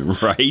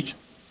reigns. Right.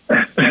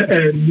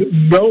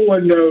 And no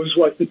one knows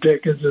what the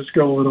dickens is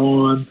going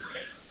on.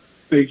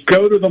 They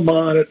go to the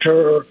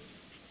monitor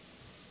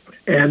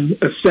and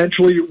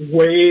essentially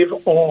wave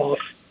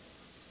off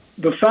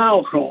the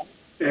foul call.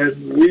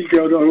 And we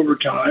go to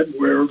overtime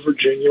where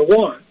Virginia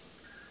won.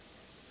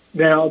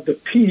 Now, the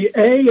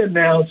PA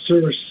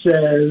announcer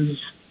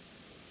says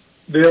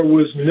there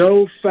was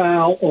no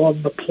foul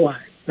on the play.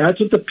 That's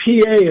what the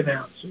PA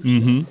announced.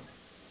 Mm-hmm.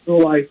 They're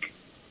like,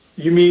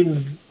 you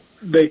mean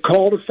they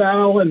called a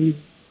foul and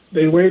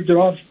they waved it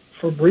off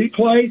from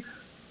replay?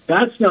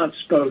 That's not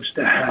supposed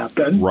to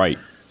happen. Right.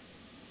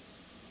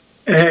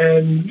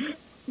 And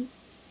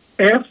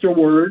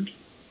afterward,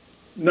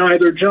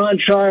 neither John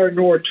Shire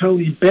nor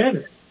Tony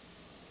Bennett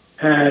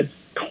had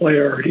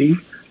clarity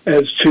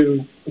as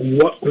to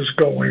what was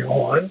going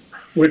on,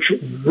 which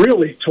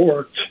really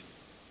torqued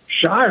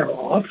Shire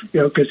off,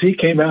 because he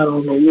came out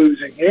on the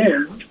losing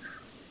end.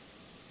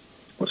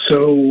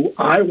 So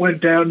I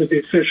went down to the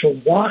official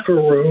locker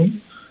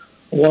room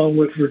along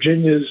with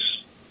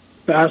Virginia's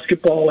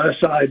basketball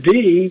SID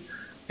in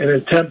an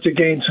attempt to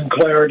gain some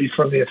clarity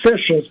from the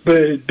officials, but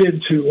it had been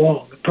too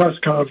long. The press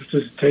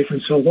conferences had taken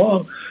so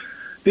long.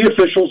 The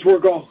officials were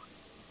gone.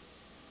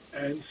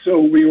 And so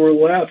we were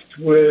left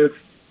with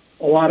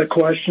a lot of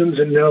questions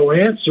and no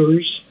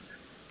answers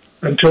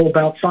until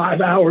about 5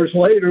 hours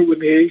later when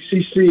the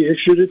ACC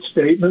issued its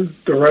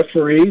statement. The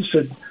referees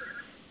had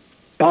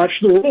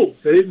botched the rules.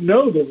 They didn't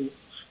know the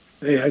rules.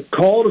 They had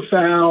called a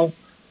foul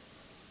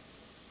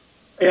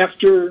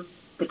after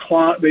the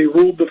clock. They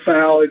ruled the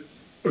foul had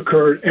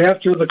occurred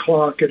after the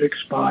clock had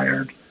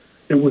expired.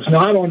 It was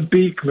not on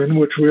Beekman,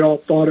 which we all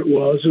thought it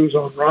was. It was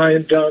on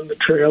Ryan Dunn, the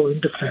trailing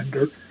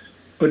defender.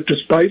 But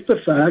despite the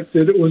fact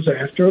that it was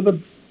after the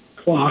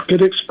clock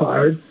had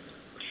expired,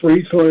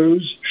 free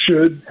throws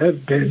should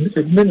have been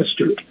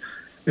administered.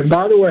 And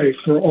by the way,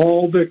 for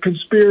all the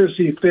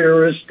conspiracy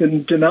theorists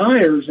and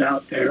deniers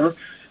out there,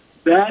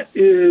 that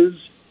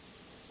is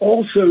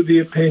also the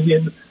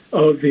opinion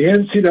of the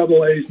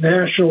NCAA's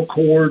national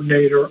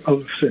coordinator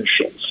of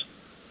officials.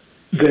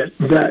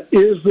 That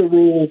is the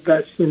rule.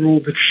 That's the rule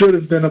that should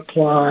have been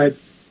applied,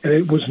 and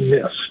it was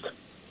missed.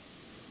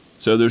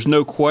 So there's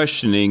no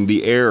questioning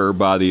the error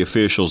by the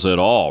officials at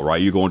all,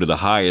 right? You're going to the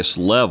highest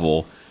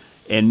level,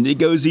 and it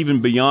goes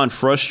even beyond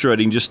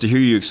frustrating just to hear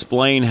you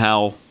explain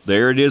how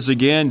there it is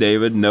again,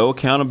 David, no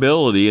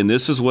accountability, and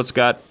this is what's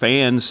got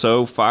fans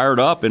so fired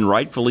up, and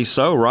rightfully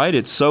so, right?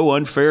 It's so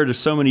unfair to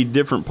so many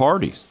different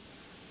parties.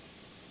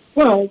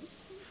 Well,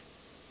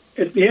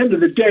 at the end of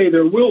the day,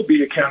 there will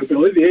be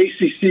accountability. The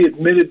ACC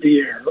admitted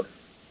the error.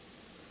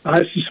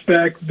 I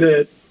suspect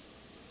that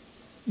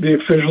the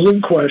officials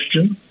in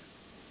question,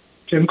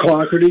 Tim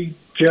Clougherty,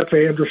 Jeff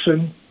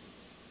Anderson,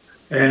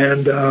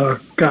 and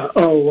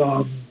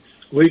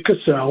Lee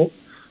Cassell,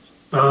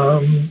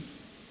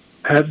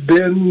 have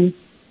been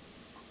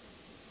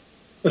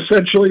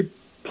essentially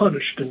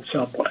punished in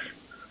some way.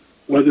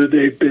 Whether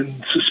they've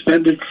been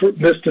suspended for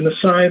missed an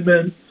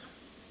assignment,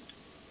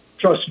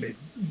 trust me,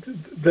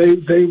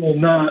 they will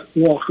not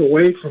walk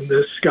away from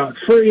this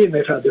scot-free, and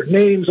they've had their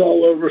names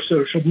all over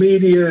social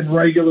media and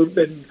regular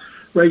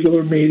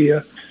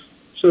media.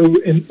 So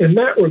in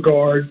that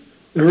regard,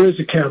 there is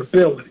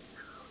accountability.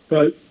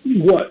 But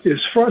what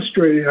is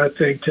frustrating, I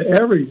think, to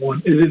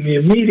everyone is in the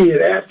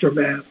immediate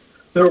aftermath,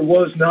 there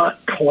was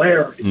not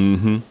clarity.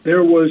 Mm-hmm.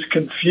 There was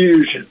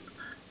confusion.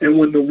 And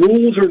when the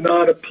rules are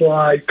not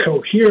applied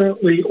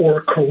coherently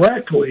or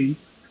correctly,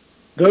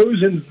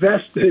 those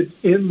invested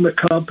in the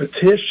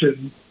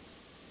competition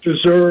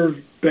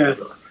deserve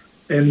better.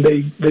 And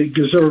they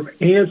deserve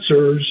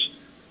answers,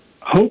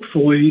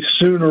 hopefully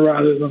sooner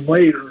rather than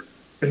later.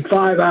 And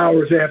 5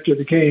 hours after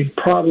the game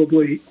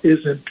probably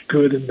isn't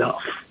good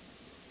enough.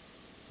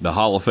 The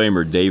Hall of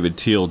Famer David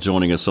Teel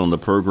joining us on the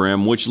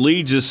program, which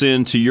leads us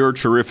into your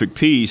terrific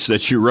piece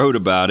that you wrote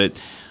about it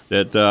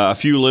that a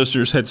few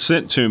listeners had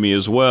sent to me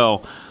as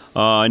well,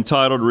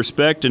 entitled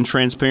Respect and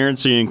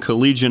Transparency in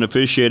Collegiate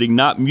Officiating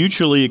Not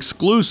Mutually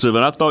Exclusive.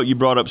 And I thought you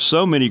brought up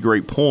so many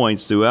great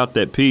points throughout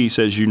that piece,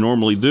 as you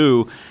normally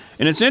do.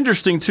 And it's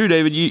interesting, too,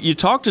 David, you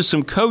talk to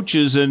some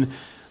coaches, and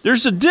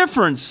there's a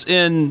difference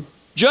in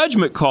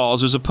judgment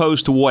calls as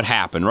opposed to what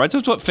happened, right?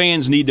 That's what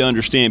fans need to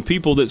understand.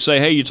 People that say,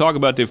 hey, you talk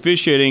about the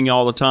officiating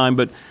all the time,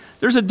 but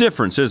there's a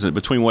difference, isn't it,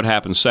 between what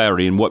happens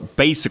Saturday and what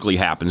basically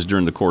happens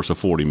during the course of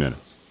 40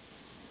 minutes?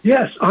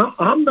 Yes,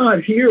 I'm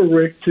not here,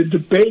 Rick, to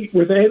debate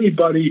with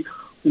anybody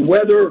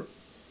whether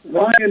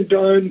Ryan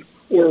Dunn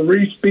or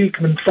Reese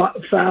Beekman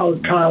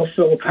fouled Kyle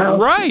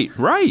Filipowski.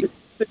 Right.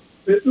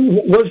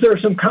 Was there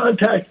some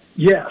contact?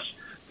 Yes.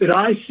 Did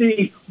I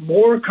see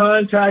more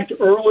contact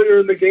earlier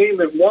in the game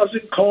that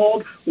wasn't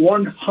called?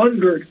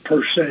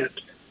 100%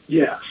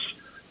 yes.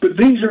 But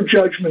these are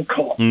judgment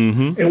calls,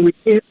 and we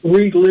can't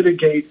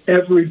relitigate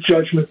every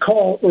judgment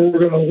call, or we're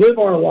going to live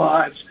our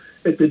lives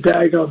at the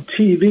daggone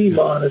TV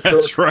monitor.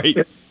 That's right.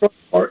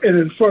 And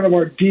in front of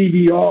our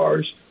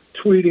DVRs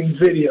tweeting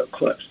video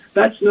clips.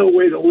 That's no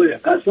way to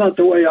live. That's not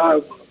the way I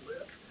want to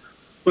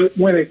live. But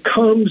when it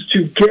comes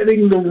to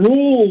getting the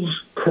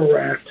rules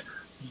correct,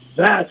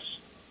 that's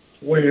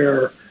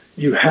where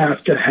you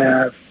have to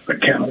have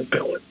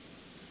accountability.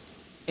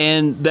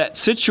 And that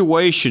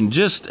situation,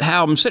 just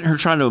how I'm sitting here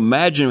trying to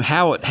imagine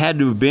how it had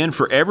to have been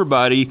for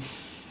everybody,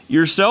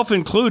 yourself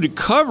included,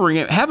 covering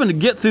it, having to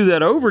get through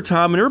that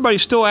overtime, and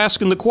everybody's still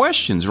asking the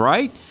questions,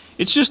 right?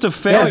 It's just a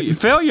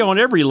failure on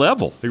every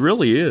level. It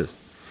really is.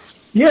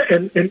 Yeah,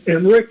 and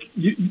Rick,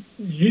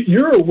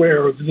 you're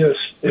aware of this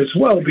as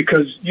well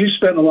because you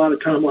spend a lot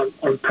of time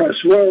on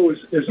press row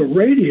as a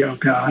radio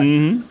guy.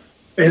 Mm-hmm.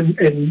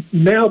 And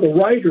now the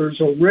writers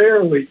are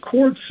rarely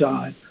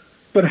courtside.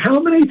 But how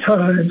many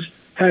times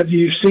have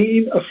you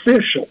seen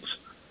officials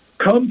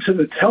come to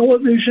the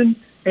television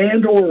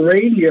and or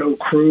radio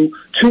crew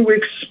to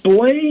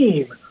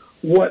explain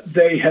what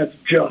they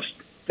have just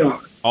done?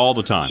 All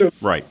the time,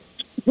 right.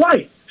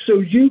 Right. So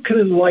you can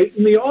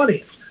enlighten the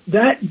audience.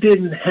 That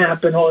didn't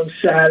happen on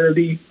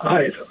Saturday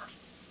either.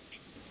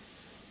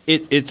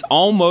 It's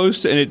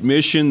almost an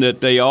admission that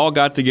they all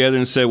got together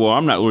and said, well,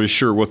 I'm not really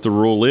sure what the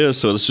rule is,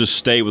 so let's just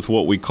stay with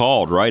what we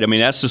called, right? I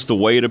mean, that's just the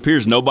way it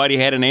appears. Nobody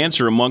had an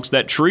answer amongst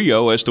that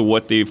trio as to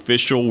what the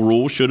official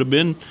rule should have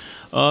been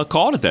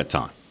called at that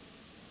time.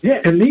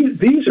 Yeah, and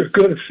these are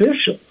good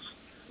officials.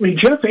 I mean,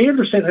 Jeff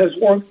Anderson has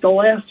worked the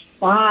last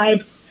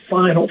 5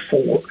 Final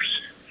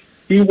Fours.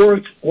 He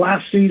worked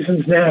last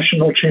season's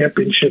national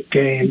championship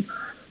game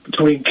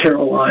between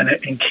Carolina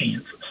and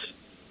Kansas.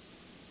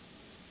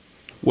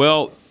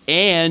 Well,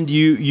 And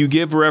you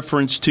give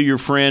reference to your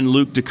friend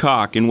Luke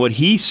DeCock and what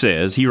he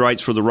says. He writes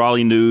for the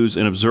Raleigh News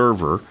and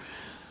Observer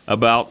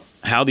about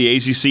how the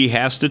ACC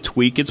has to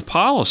tweak its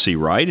policy,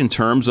 right, in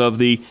terms of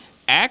the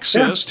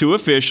access to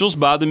officials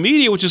by the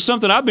media, which is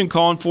something I've been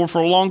calling for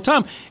a long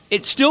time.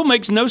 It still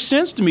makes no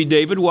sense to me,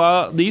 David,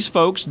 why these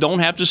folks don't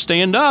have to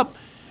stand up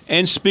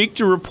and speak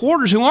to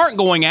reporters who aren't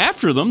going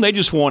after them. They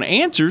just want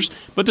answers.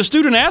 But the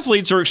student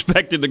athletes are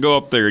expected to go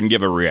up there and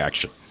give a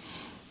reaction.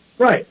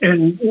 Right,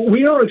 and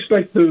we don't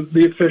expect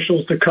the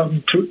officials to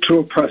come to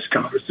a press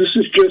conference. This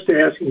is just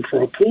asking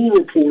for a pool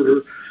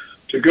reporter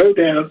to go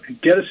down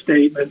and get a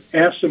statement,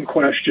 ask some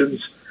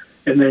questions,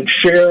 and then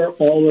share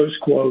all those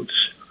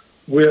quotes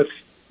with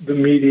the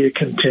media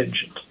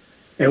contingent.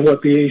 And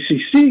what the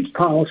ACC's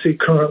policy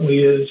currently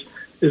is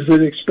that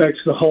it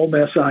expects the home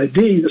SID,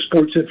 the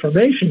Sports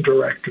Information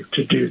Director,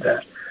 to do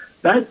that.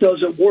 That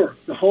doesn't work.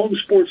 The home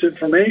Sports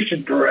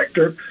Information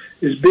Director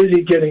is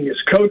busy getting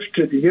his coach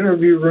to the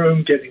interview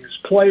room, getting his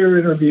player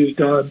interviews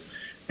done,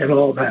 and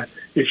all that.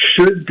 It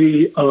should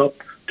be up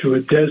to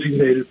a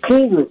designated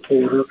pool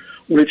reporter,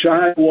 which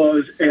I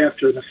was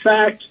after the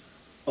fact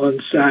on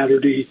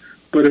Saturday,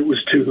 but it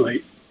was too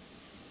late.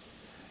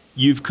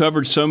 You've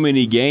covered so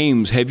many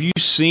games. Have you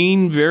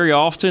seen very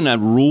often a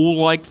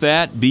rule like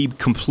that be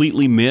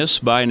completely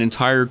missed by an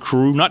entire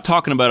crew? Not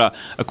talking about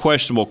a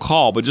questionable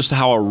call, but just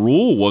how a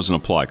rule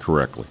wasn't applied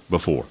correctly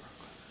before.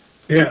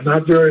 Yeah,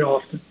 not very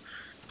often.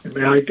 I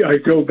mean, I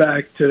go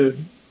back to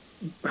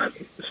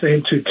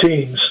same two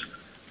teams,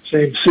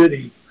 same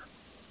city,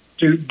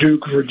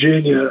 Duke,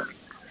 Virginia,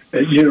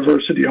 at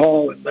University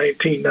Hall in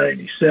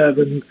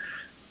 1997,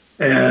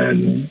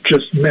 and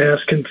just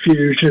mass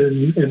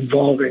confusion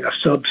involving a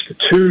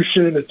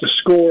substitution at the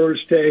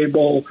scorer's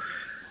table,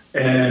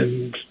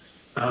 and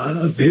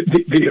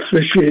the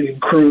officiating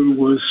crew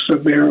was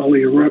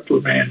summarily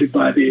reprimanded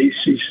by the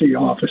ACC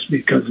office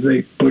because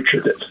they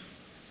butchered it.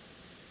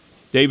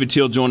 David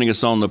Teal joining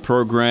us on the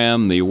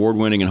program, the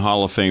award-winning and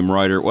Hall of Fame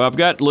writer. Well, I've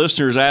got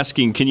listeners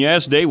asking, can you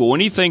ask Dave, will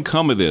anything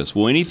come of this?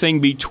 Will anything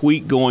be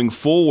tweaked going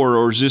forward,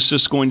 or is this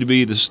just going to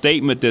be the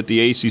statement that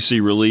the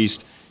ACC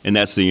released and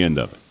that's the end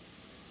of it?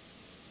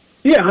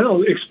 Yeah, I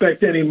don't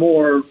expect any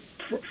more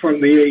from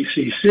the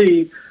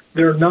ACC.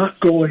 They're not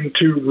going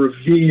to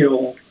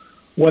reveal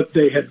what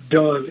they have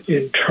done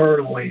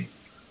internally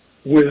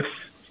with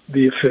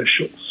the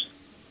officials.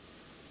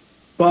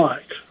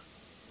 But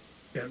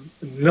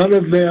none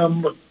of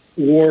them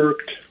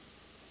worked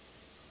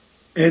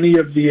any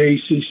of the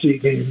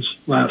ACC games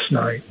last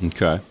night.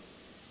 Okay.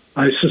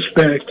 I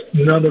suspect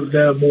none of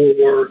them will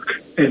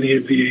work any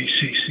of the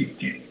ACC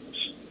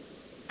games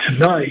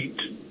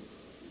tonight,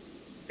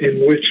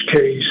 in which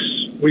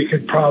case we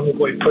could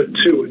probably put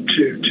 2 and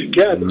 2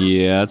 together.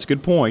 Yeah, that's a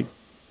good point.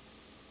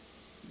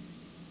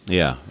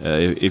 Yeah,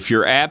 if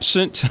you're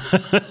absent,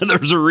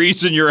 there's a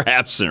reason you're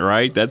absent,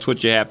 right? That's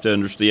what you have to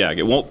understand.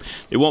 Yeah, it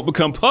won't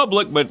become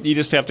public, but you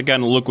just have to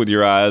kind of look with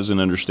your eyes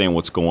and understand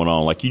what's going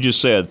on. Like you just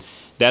said,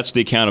 that's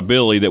the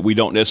accountability that we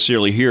don't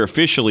necessarily hear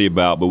officially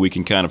about, but we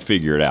can kind of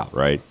figure it out,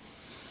 right?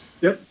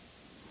 Yep.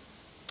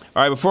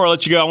 All right, before I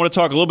let you go, I want to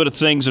talk a little bit of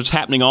things that's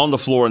happening on the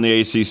floor in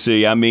the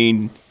ACC. I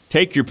mean,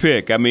 take your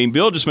pick. I mean,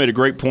 Bill just made a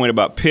great point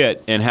about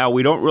Pitt and how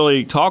we don't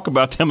really talk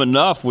about them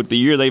enough with the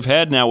year they've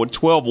had now with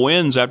 12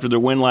 wins after their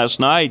win last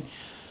night.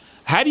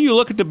 How do you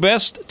look at the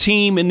best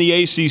team in the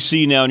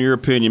ACC now, in your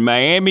opinion?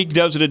 Miami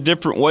does it a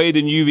different way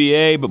than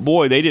UVA, but,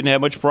 boy, they didn't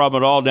have much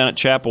problem at all down at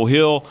Chapel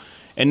Hill.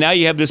 And now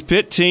you have this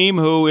Pitt team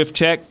who, if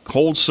Tech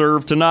holds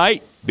serve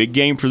tonight, big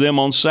game for them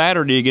on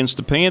Saturday against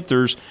the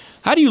Panthers.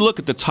 How do you look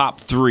at the top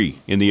 3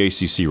 in the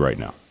ACC right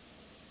now?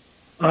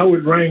 I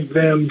would rank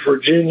them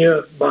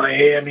Virginia,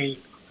 Miami,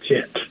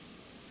 Pitt.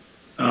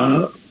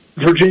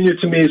 Virginia,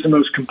 to me, is the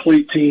most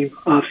complete team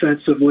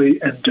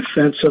offensively and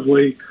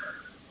defensively.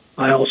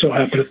 I also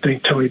happen to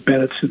think Tony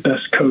Bennett's the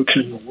best coach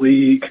in the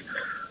league.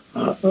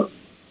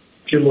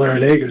 Jim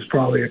Larinaga is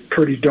probably a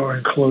pretty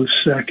darn close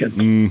second.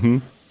 Mm-hmm.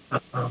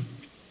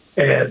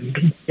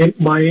 And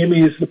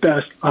Miami is the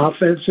best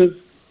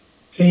offensive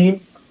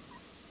team,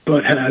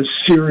 but has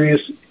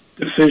serious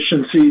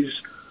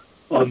deficiencies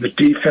on the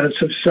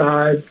defensive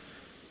side.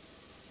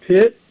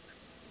 Pitt,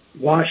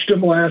 watched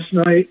him last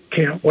night.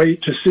 Can't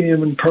wait to see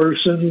him in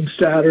person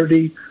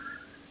Saturday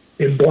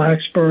in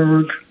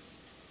Blacksburg.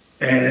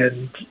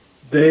 And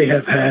they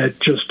have had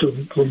just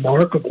a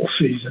remarkable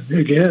season.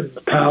 Again,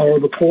 the power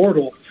of the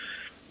portal.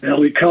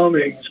 Ellie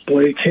Cummings,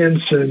 Blake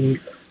Henson,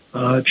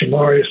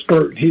 Jamarius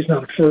Burton. He's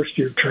not a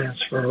first-year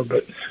transfer,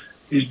 but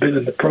he's been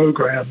in the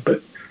program.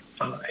 But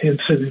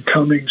Henson and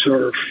Cummings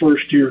are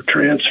first-year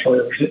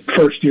transfers,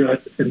 first-year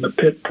in the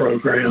Pitt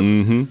program.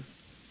 Mm-hmm.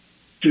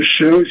 Just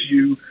shows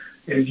you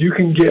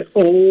can get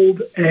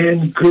old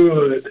and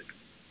good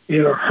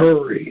in a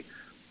hurry.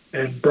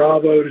 And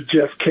bravo to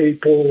Jeff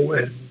Capel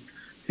and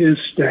his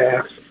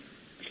staff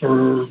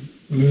for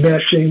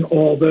meshing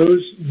all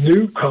those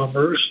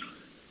newcomers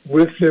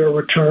with their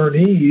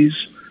returnees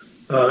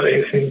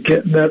and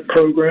getting that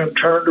program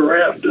turned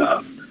around.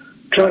 I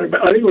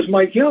think it was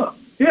Mike Young.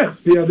 Yeah,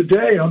 the other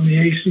day on the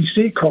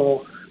ACC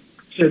call,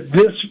 said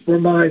this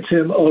reminds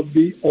him of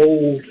the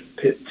old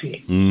Pitt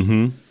team.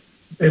 Mm-hmm.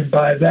 And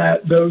by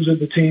that, those are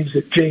the teams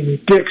that Jamie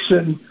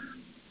Dixon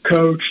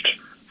coached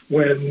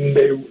when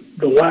the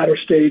latter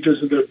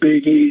stages of the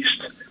Big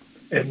East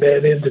and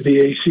then into the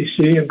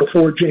ACC. And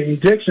before Jamie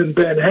Dixon,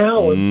 Ben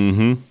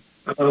Howland,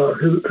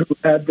 who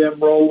had them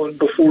rolling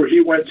before he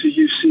went to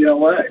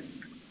UCLA.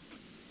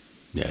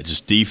 Yeah,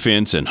 just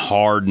defense and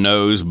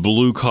hard-nosed,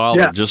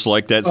 blue-collar, just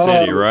like that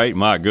city, right?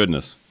 My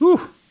goodness.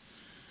 Whew.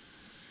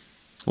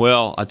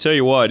 Well, I tell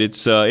you what,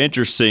 it's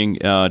interesting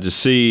to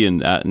see,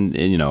 and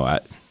you know,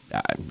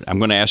 I'm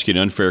going to ask you an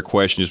unfair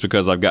question just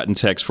because I've gotten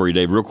text for you,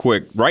 Dave. Real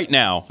quick, right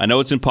now, I know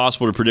it's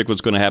impossible to predict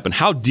what's going to happen.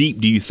 How deep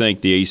do you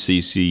think the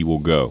ACC will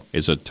go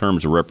as in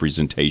terms of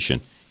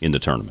representation in the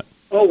tournament?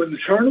 Oh, in the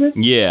tournament?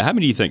 Yeah. How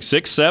many do you think?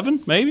 6,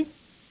 7, maybe?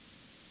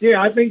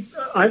 Yeah, I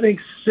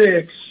think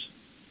 6,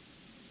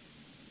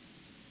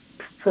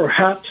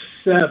 perhaps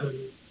 7.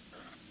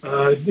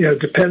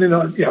 Depending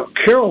on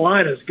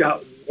Carolina's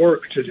got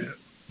work to do.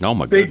 Oh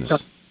my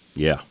goodness!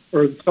 Yeah.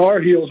 Or the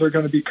Tar Heels are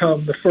going to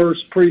become the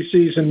first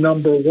preseason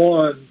number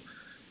 1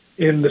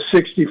 in the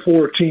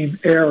 64-team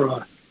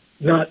era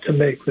not to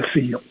make the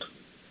field.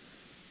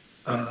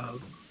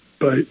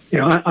 But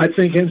I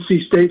think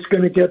NC State's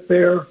going to get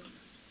there.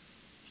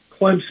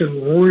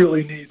 Clemson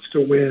really needs to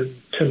win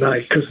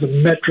tonight because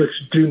the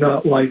metrics do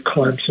not like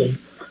Clemson.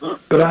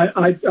 But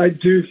I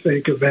do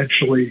think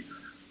eventually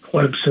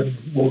Clemson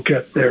will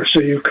get there.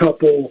 So you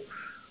couple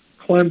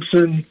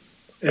Clemson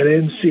and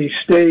NC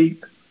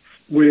State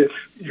with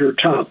your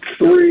top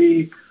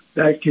 3,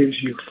 that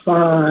gives you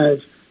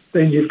 5.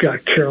 Then you've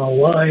got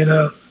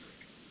Carolina.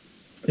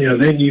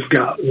 Then you've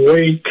got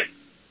Wake.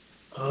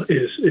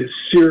 Is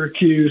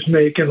Syracuse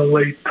making a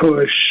late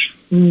push?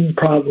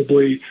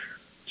 Probably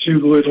too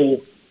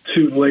little,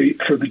 too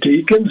late for the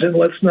Deacons. And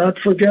let's not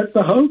forget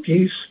the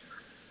Hokies.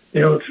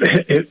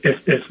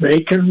 If they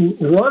can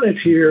run it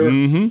here,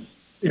 and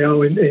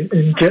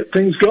get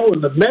things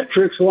going, the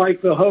metrics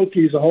like the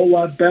Hokies a whole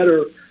lot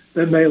better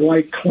than they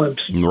like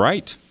Clemson.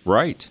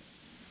 Right.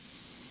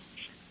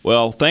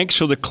 Well, thanks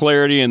for the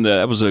clarity, and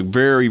that was a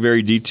very,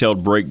 very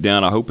detailed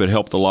breakdown. I hope it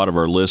helped a lot of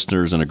our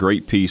listeners, and a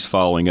great piece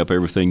following up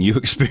everything you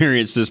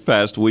experienced this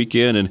past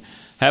weekend. And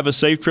have a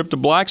safe trip to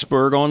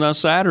Blacksburg on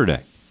Saturday.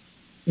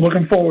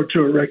 Looking forward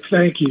to it, Rick.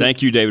 Thank you.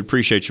 Thank you, David.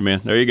 Appreciate you,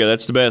 man. There you go.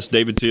 That's the best.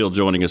 David Teal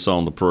joining us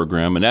on the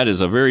program, and that is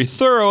a very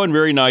thorough and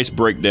very nice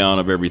breakdown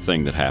of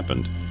everything that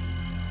happened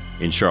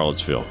in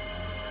Charlottesville.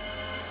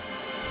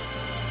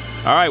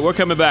 All right, we're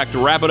coming back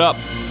to wrap it up.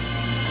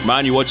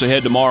 Remind you what's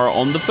ahead tomorrow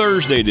on the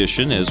Thursday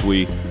edition as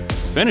we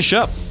finish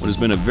up what has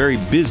been a very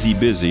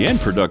busy and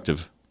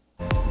productive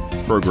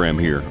program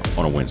here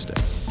on a Wednesday.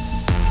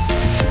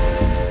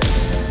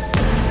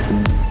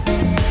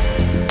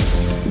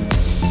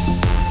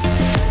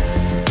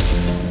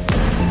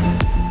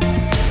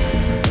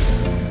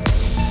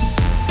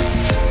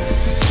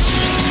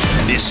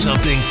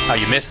 Something? Oh,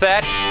 you missed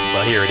that?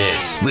 Well, here it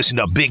is. Listen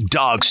to Big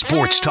Dog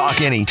Sports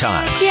Talk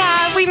anytime.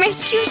 Yeah, we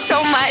missed you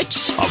so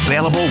much.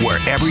 Available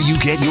wherever you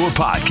get your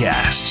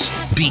podcasts.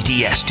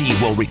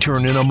 BTSD will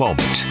return in a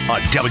moment on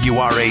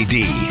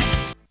WRAD.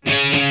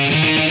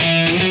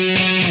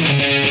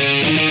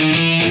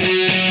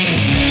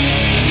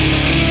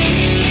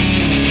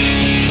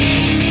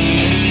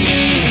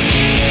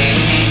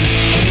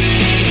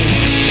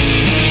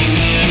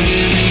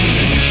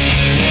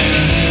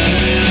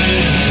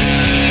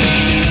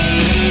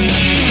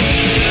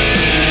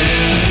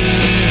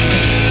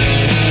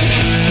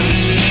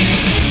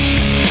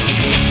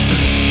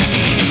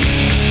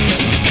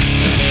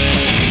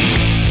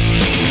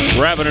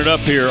 Wrapping it up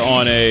here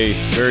on a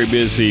very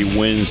busy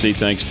Wednesday.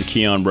 Thanks to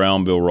Keon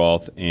Brown, Bill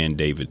Roth, and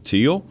David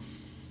Teal.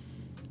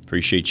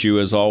 Appreciate you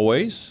as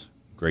always.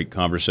 Great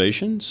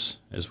conversations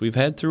as we've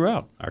had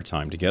throughout our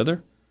time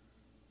together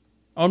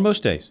on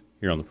most days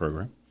here on the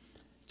program.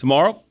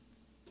 Tomorrow,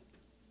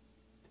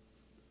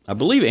 I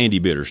believe Andy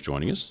Bitter's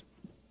joining us.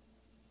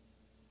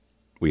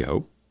 We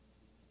hope.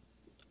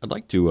 I'd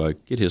like to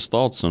get his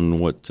thoughts on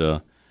what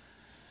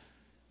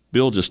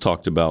Bill just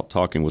talked about,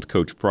 talking with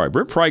Coach Pry.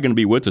 Brent Pry going to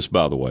be with us,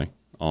 by the way,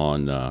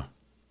 on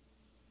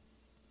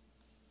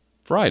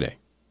Friday,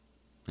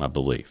 I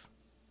believe.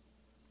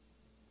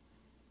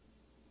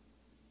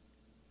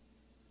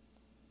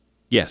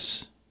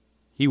 Yes,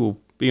 he will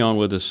be on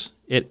with us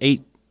at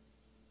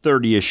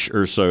 8:30-ish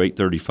or so,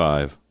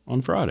 8:35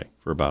 on Friday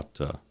for about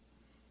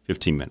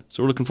 15 minutes.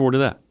 So we're looking forward to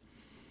that.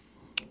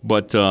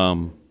 But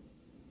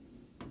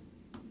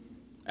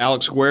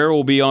Alex Guerra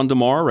will be on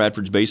tomorrow,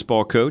 Radford's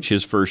baseball coach,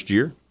 his first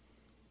year.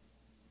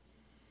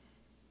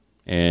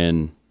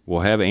 And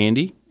we'll have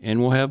Andy,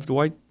 and we'll have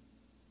Dwight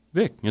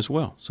Vick as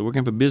well. So we're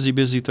going to have a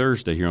busy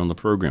Thursday here on the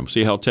program.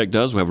 See how Tech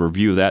does. We'll have a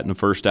review of that in the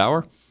first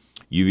hour.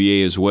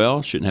 UVA as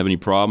well. Shouldn't have any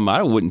problem.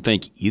 I wouldn't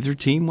think either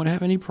team would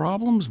have any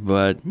problems,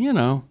 but, we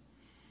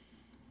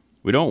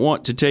don't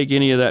want to take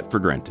any of that for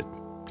granted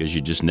because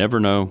you just never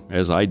know,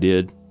 as I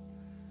did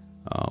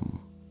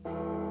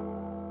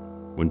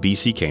when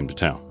BC came to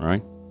town,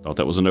 right? Thought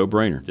that was a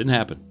no-brainer. Didn't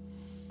happen.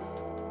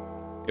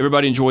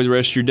 Everybody enjoy the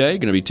rest of your day.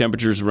 Going to be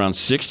temperatures around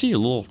 60, a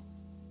little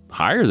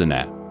higher than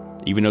that,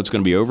 even though it's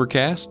going to be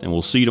overcast. And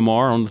we'll see you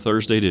tomorrow on the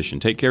Thursday edition.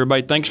 Take care,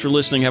 everybody. Thanks for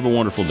listening. Have a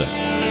wonderful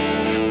day.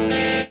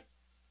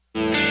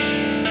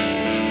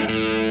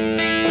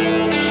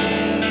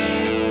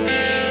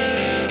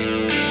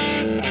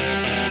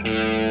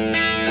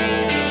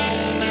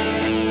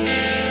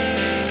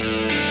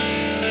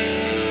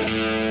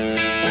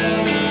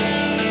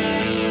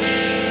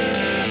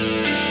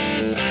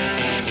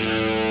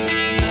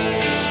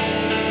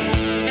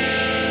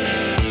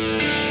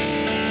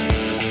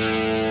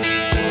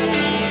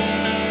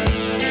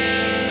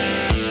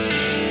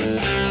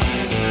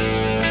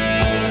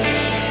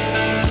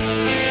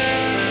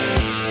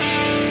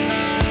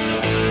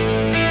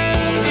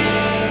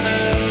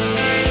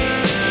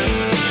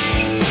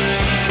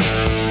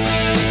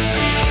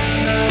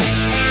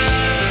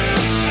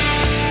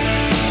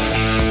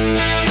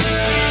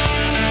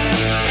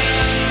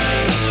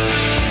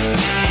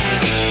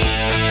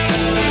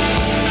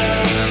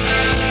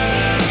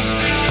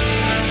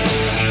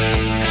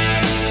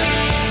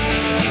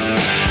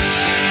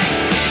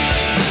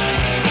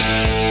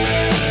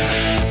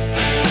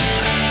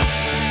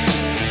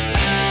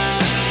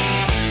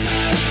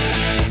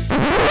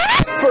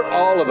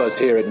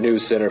 Here at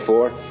News Center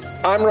 4,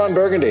 I'm Ron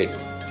Burgundy.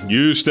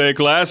 You stay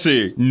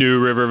classy, New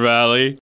River Valley.